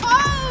last time?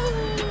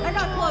 Oh! I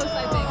got close,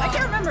 I think. I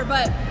can't remember,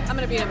 but I'm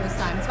gonna beat him this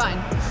time. It's fine.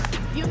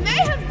 You may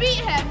have beat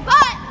him,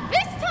 but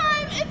this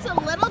time it's a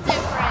little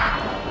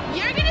different.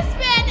 You're gonna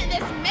spin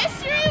this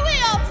mystery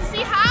wheel to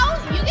see how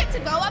you get to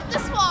go up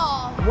this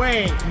wall.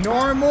 Wait,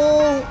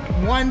 normal,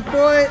 1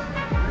 foot,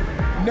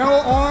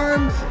 no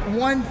arms,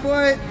 1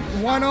 foot,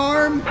 1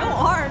 arm. No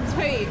arms.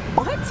 Wait,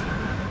 what?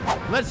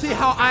 Let's see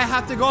how I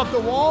have to go up the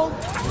wall.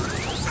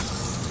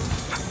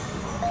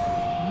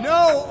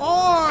 No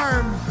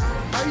arms.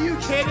 Are you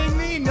kidding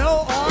me?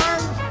 No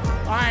arms?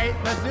 All right,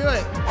 let's do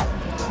it.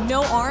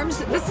 No arms?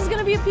 This is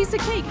gonna be a piece of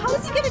cake. How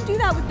is he gonna do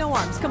that with no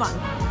arms? Come on.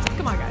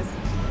 Come on, guys.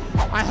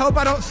 I hope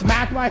I don't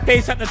smack my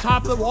face at the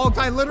top of the wall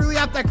because I literally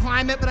have to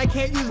climb it, but I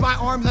can't use my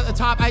arms at the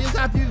top. I just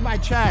have to use my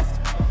chest.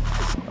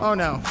 Oh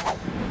no.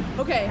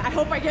 Okay, I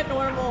hope I get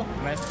normal.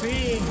 let's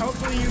see.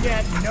 Hopefully you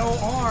get no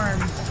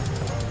arms.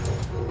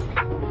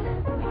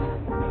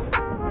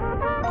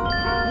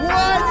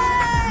 What?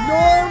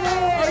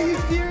 Normal? Are you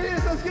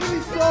serious? That's gonna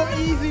be so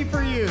easy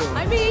for you.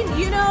 I mean,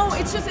 you know,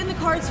 it's just in the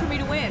cards for me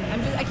to win.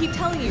 I keep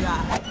telling you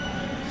that.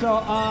 So,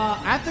 I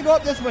have to go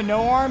up this with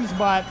no arms,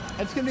 but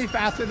it's gonna be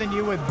faster than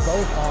you with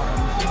both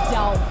arms.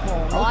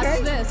 Doubtful. Watch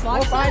Okay. this. Watch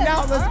We'll this. find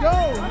out. Let's All go.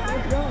 right.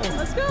 Let's go.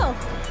 Let's go.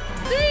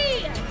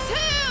 3,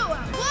 2,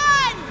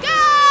 1, go!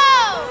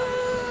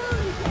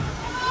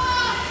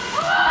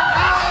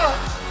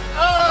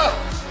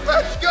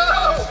 Let's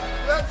go.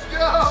 Let's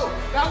go.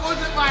 That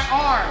wasn't my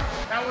arm.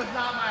 That was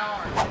not my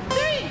arm.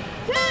 3,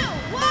 2,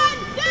 1,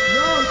 go!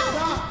 No,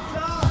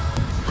 stop.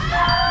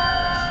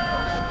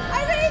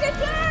 I made it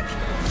back.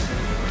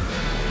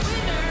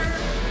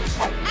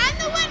 And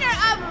the winner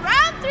of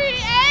round 3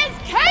 is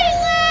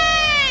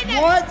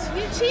Caitlin! What?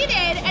 You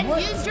cheated and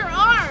What? used your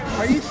arm.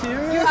 Are you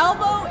serious? Your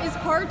elbow is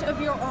part of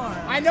your arm.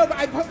 I know, but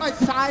I put my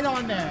side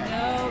on there.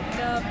 No.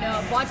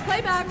 Watch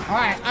playback. All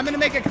right, I'm gonna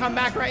make a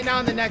comeback right now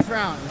in the next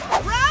round.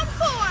 Round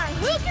 4,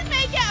 who can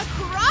make it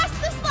across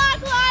the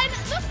slack line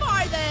the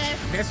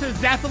farthest? This is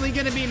definitely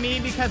gonna be me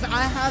because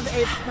I have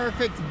a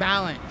perfect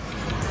balance.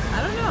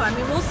 I don't know. I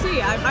mean, we'll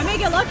see. I may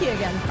get lucky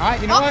again. All right,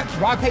 you know what?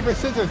 Rock, paper,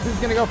 scissors. Who's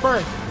gonna go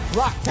first?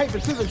 Rock, paper,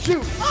 scissors,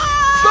 shoot. Oh!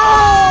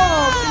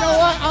 Boom! You know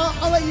what?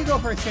 I'll let you go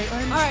first,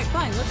 Caitlin. All right,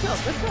 fine. Let's go.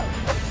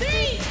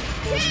 3,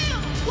 2,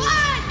 1,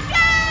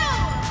 go!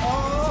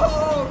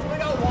 Oh, look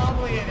how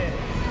wobbly it is.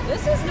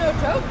 This is no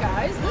joke,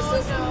 guys. This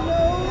is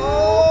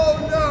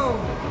Oh no!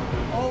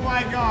 Oh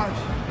my gosh!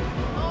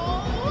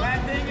 Oh.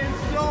 That thing is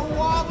so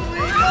wobbly.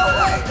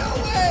 No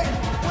way!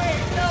 Wait,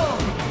 no!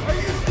 Are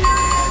you serious?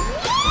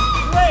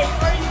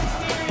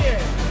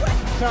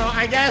 So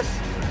I guess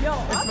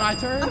Yo, it's my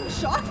turn. I'm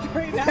shocked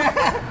right now.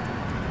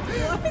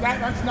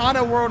 That's not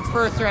a world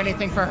first or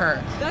anything for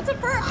her. That's a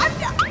first.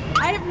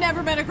 I have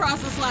never been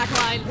across the slack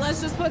line.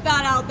 Let's just put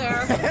that out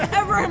there.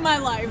 Ever in my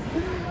life.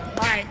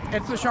 All right,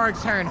 it's the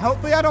shark's turn.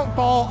 Hopefully I don't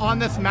fall on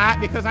this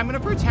mat because I'm gonna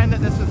pretend that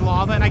this is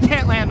lava and I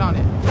can't land on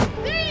it.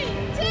 3,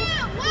 2,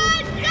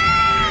 1, go!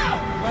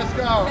 Let's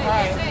go. All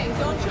right. Hey,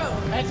 don't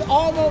choke. It's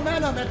all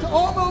momentum. It's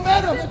all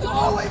momentum. It's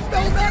always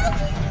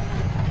momentum.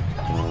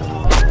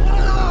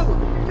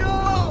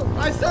 No!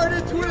 I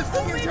started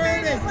twisting and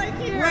turning. Like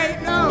here. Wait,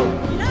 no.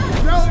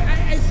 Yes.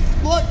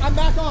 No, look, I'm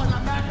back on.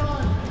 I'm back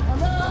on.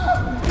 I'm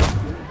on.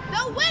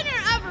 The winner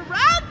of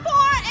round 4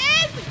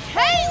 is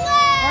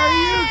Caitlin! Are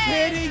you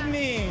kidding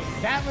me?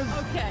 That was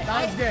Okay.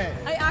 That was good.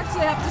 I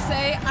actually have to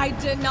say, I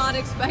did not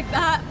expect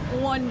that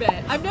one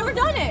bit. I've never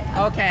done it.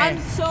 Okay. I'm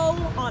so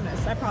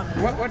honest, I promise.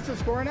 What's the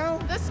score now?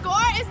 The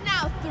score is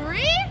now 3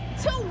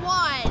 to 1.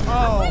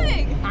 Oh,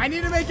 winning. I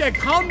need to make a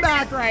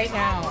comeback right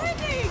now.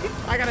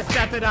 I gotta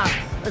step it up.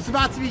 It's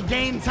about to be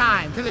game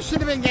time because it should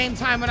have been game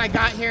time when I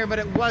got here, but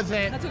it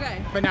wasn't. That's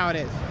okay. But now it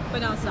is. But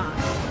now it's not.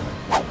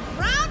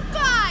 Round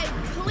 5,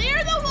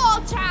 clear the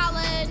wall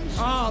challenge.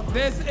 Oh,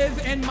 this is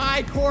in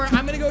my core.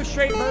 I'm gonna go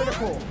straight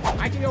vertical.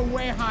 I can go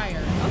way higher.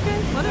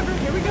 Okay, whatever.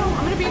 Here we go.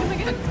 I'm gonna beat him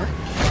again.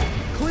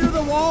 Clear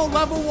the wall,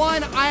 level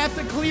 1. I have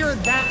to clear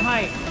that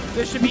height.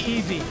 This should be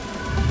easy.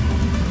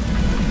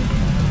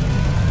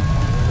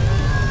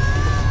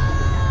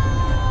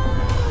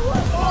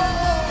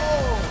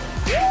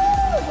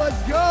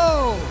 Let's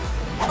go!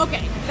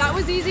 Okay, that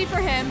was easy for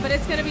him, but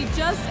it's gonna be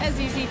just as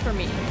easy for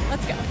me.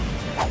 Let's go.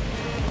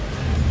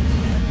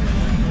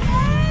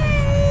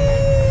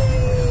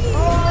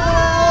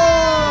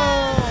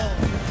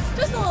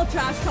 Just a little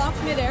trash talk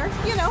midair,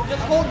 you know.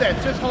 Just hold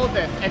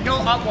this, and go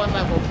up 1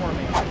 level for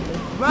me.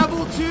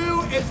 Level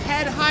 2 is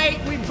head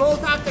height. We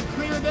both have to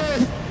clear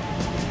this.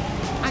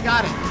 I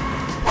got it.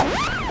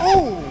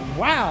 Oh,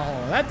 wow.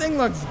 That thing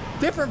looks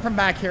different from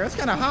back here. It's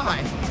kind of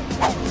high.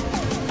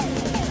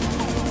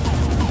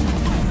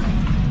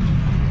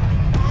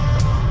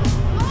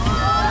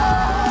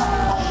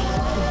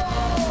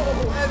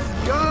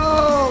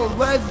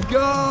 Let's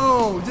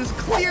go. Just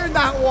cleared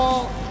that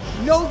wall.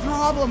 No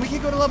problem. We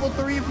can go to level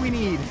 3 if we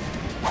need.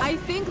 I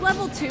think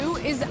level 2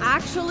 is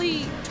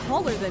actually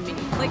taller than me.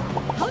 Like,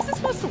 how is this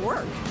supposed to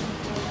work?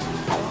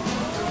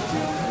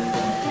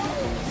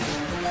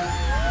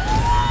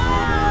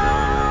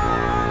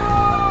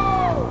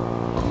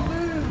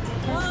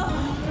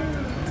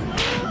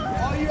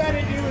 All you had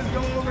to do is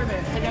go over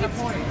this to get a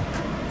point.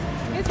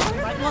 It's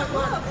harder than Look.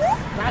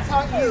 that. That's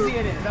how easy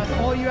it is. That's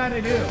all you had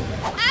to do.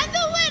 And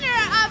the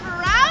winner of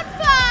round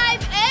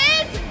 5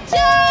 is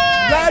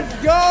Jen! Let's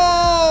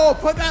go!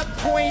 Put that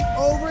point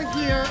over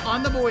here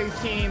on the boys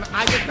team.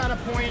 I just got a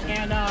point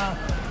and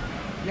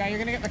yeah, you're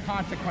gonna get the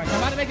consequence. I'm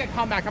about to make a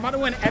comeback. I'm about to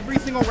win every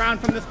single round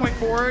from this point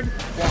forward.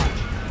 Watch.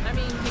 I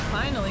mean, he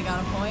finally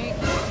got a point.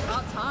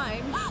 About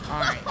time. All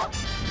right.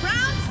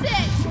 Round 6,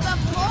 the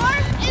floor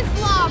is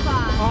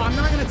lava. Oh, I'm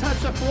not gonna touch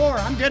the floor.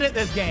 I'm good at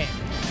this game.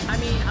 I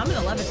mean, I'm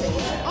gonna levitate.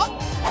 Oh,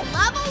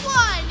 level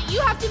 1, you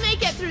have to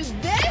make it through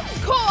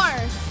this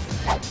course.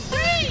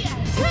 3,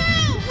 2,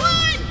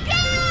 1,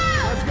 go!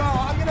 Let's go.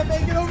 I'm gonna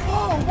make it over.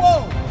 Oh,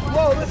 whoa.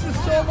 Whoa, this is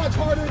so much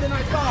harder than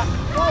I thought.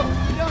 Oh,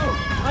 no.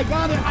 I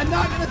got it. I'm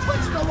not gonna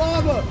touch the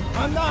lava.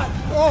 I'm not.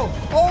 Oh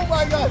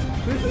my gosh.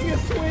 This thing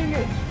is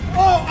swinging.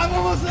 Oh, I'm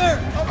almost there.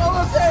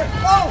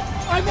 Oh,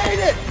 I made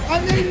it. I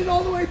made it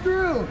all the way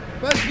through.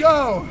 Let's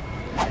go.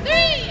 3,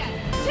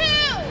 2,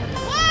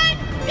 1,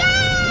 go!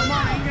 Come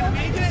on, are you gonna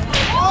make it?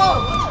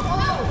 Oh,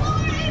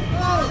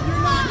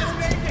 you're not gonna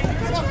make it.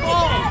 You're gonna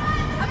fall.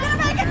 I'm gonna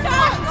make it You're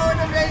down! not going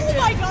to make Oh it.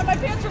 my god, my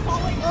pants are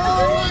falling! Oh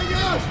my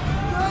gosh.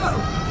 No.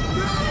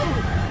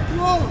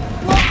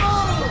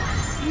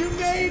 Whoa. You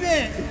made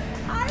it.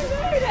 I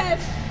made it!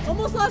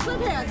 Almost lost my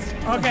pants.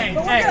 Okay,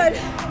 But we're hey, good.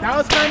 that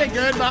was kind of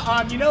good,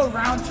 but you know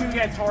round 2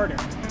 gets harder.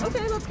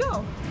 Okay, let's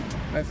go.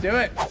 Let's do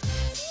it.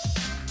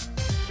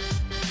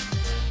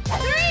 3,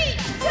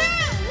 2,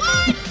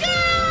 1, go!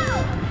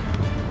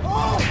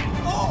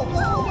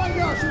 Oh my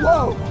gosh,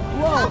 whoa,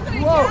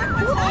 happening, Jack?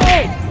 What's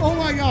happening? oh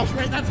my gosh,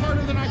 wait, that's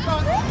harder than I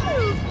thought.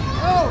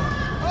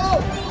 Oh,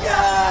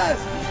 yes!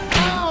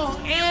 Oh,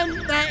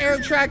 and that air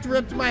track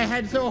ripped my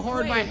head so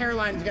hard my Wait.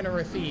 hairline's gonna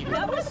recede.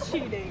 That was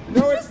cheating.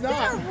 No, You it's just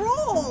not. did a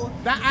roll.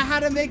 I had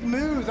to make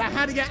moves. I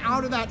had to get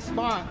out of that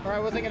spot or I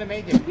wasn't gonna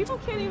make it. People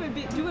can't even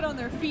do it on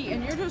their feet,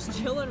 and you're just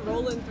chilling,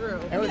 rolling through.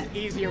 It was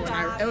easier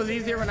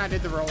when I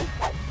did the roll. 3,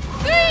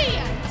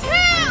 2,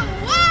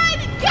 1,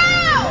 go!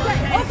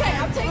 Okay,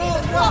 I'm taking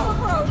the slow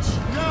approach.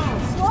 No.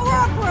 Slower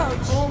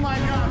approach. Oh my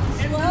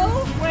gosh. It Slow.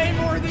 was way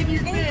more than you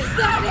think.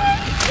 Steady.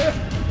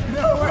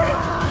 No way.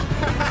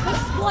 The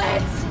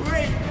splits.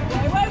 Wait.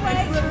 Wait.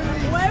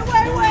 Literally. Wait.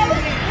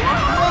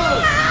 Whoa.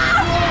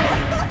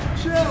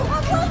 Chill.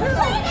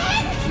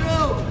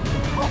 Chill.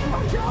 Oh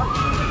my god.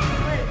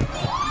 Wait.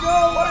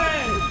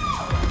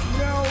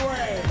 No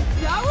way.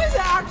 That was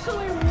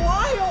actually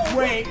wild.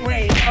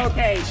 Wait.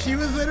 Okay. she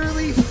was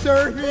literally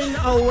surfing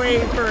away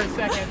for a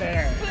second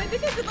there. But I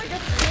think I did like a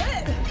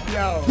split.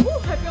 Yo. Ooh,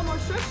 I feel more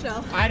stretched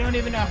now. I don't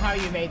even know how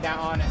you made that,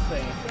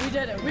 honestly. We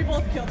did it. We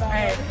both killed that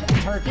Hey,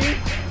 one.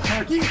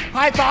 turkey,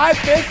 high five,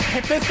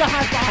 fist to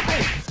high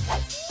five.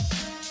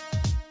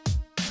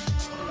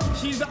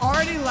 She's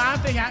already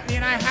laughing at me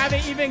and I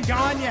haven't even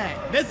gone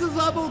yet. This is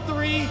level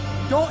 3.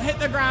 Don't hit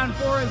the ground.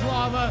 4 is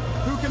lava.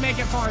 Who can make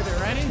it farther?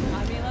 Ready?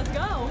 I mean, let's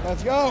go.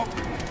 Let's go.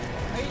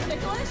 Are you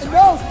ticklish?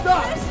 No,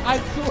 stop. I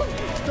swear,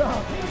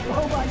 stop.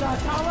 Oh my gosh,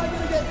 how am I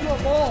going to get to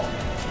a ball?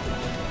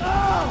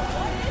 Oh!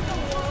 What in the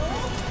world?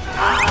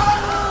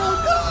 Oh,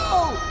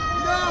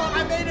 no! No,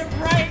 I made it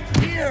right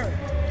here.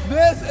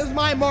 This is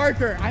my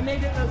marker. I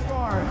made it this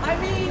far. I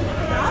mean,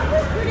 that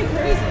was pretty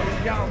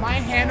crazy. Yo, my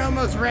hand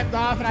almost ripped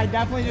off and I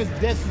definitely just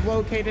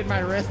dislocated my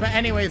wrist. But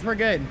anyways, we're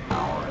good.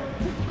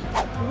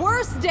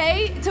 Worst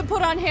day to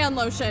put on hand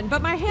lotion,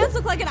 but my hands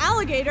look like an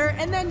alligator,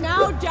 and then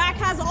now Jack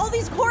has all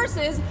these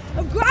courses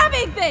of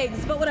grabbing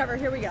things. But whatever,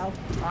 here we go. All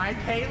right,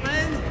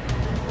 Caitlin.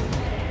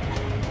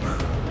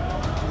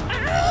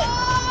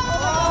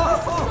 Oh, this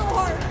is so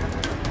hard.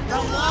 The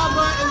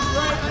lava is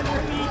right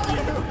underneath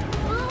you.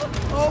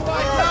 Oh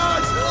my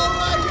gosh! Oh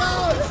my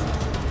gosh!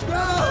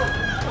 No!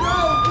 No!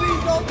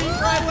 Please don't beat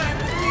my leg!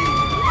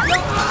 Please! No!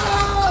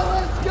 Oh,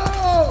 let's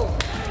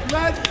go!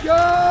 Let's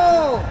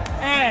go!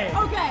 Hey!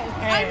 Okay,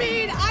 Hey. I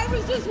mean, I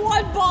was just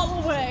one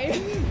ball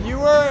away. You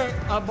were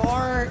a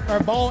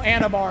ball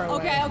and a bar away.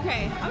 Okay,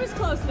 okay. I was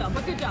close though,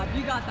 but good job.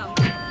 You got them.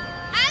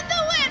 And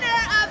the winner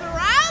of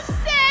round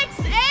 6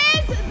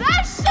 is the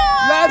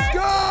shark. Let's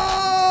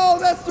go!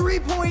 That's 3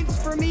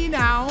 points for me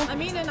now. I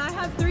mean, and I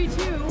have 3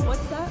 too.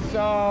 What's that?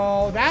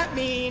 So that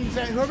means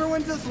that whoever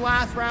wins this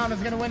last round is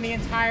going to win the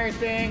entire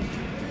thing.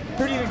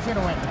 Who do you think's going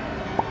to win?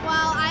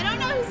 Well, I don't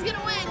know who's going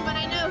to win, but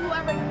I know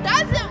whoever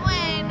doesn't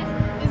win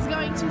is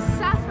going to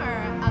suffer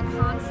a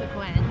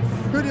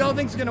consequence. Who do y'all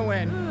think's going to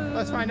win?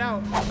 Let's find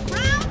out. Round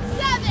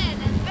 7.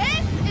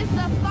 This is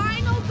the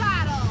final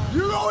battle.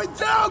 You're going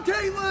down,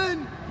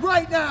 Caitlin!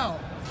 Right now.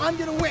 I'm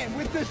going to win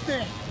with this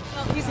thing.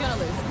 Oh, he's gonna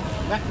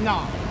lose.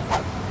 No.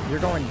 You're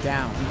going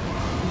down.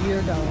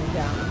 You're going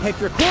down. Pick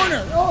your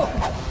corner. Oh!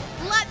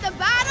 Let the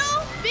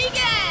battle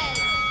begin.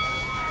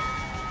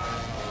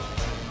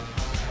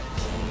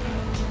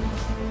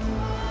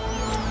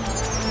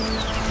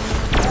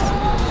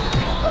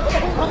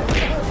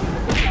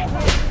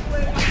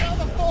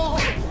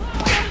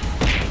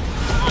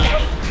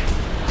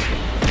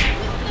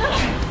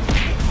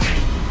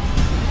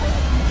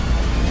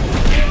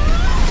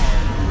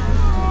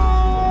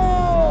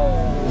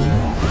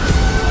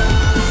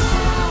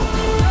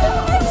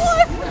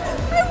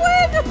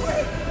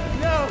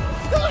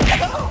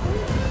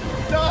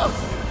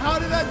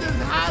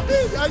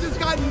 I just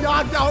got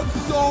knocked out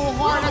so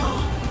hard. I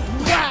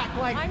just whack,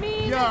 like, I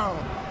mean, yo.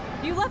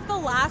 You left the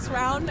last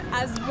round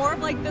as more of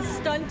like the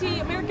stunty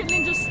American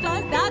Ninja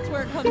stunt. That's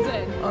where it comes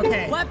in.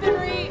 Okay.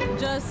 Weaponry,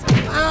 just.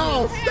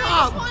 Ow, I just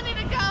stop. wanted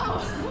to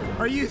go.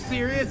 Are you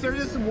serious? They're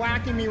just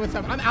whacking me with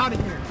something. I'm out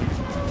of here.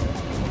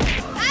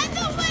 And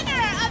the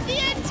winner of the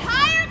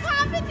entire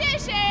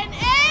competition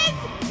is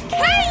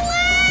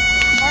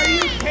Caitlin! Are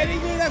you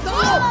kidding me? That's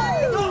all.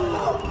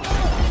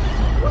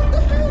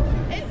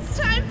 It's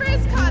time for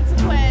his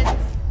consequence.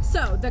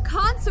 So the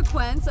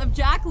consequence of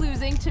Jack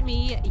losing to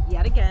me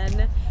yet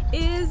again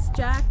is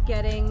Jack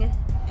getting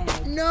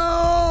egg.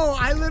 No,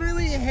 I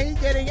literally hate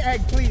getting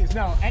egg. Please,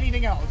 no,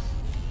 anything else.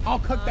 I'll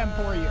cook them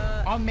for you.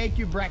 I'll make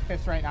you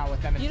breakfast right now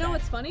with them instead. You know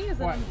what's funny is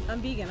that What? I'm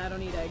vegan. I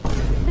don't eat eggs.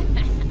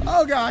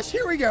 Oh gosh,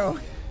 here we go.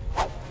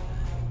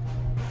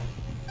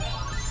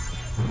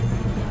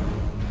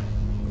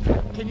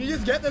 Can you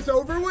just get this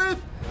over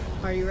with?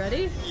 Are you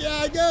ready? Yeah,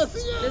 I guess.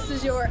 Yeah. This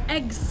is your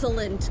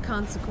excellent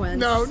consequence.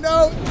 No,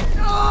 no,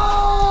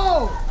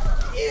 no!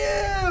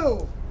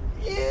 Ew!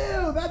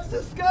 Ew, that's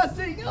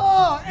disgusting.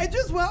 Oh, it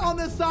just went on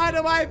the side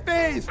of my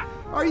face.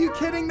 Are you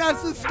kidding?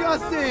 That's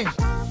disgusting.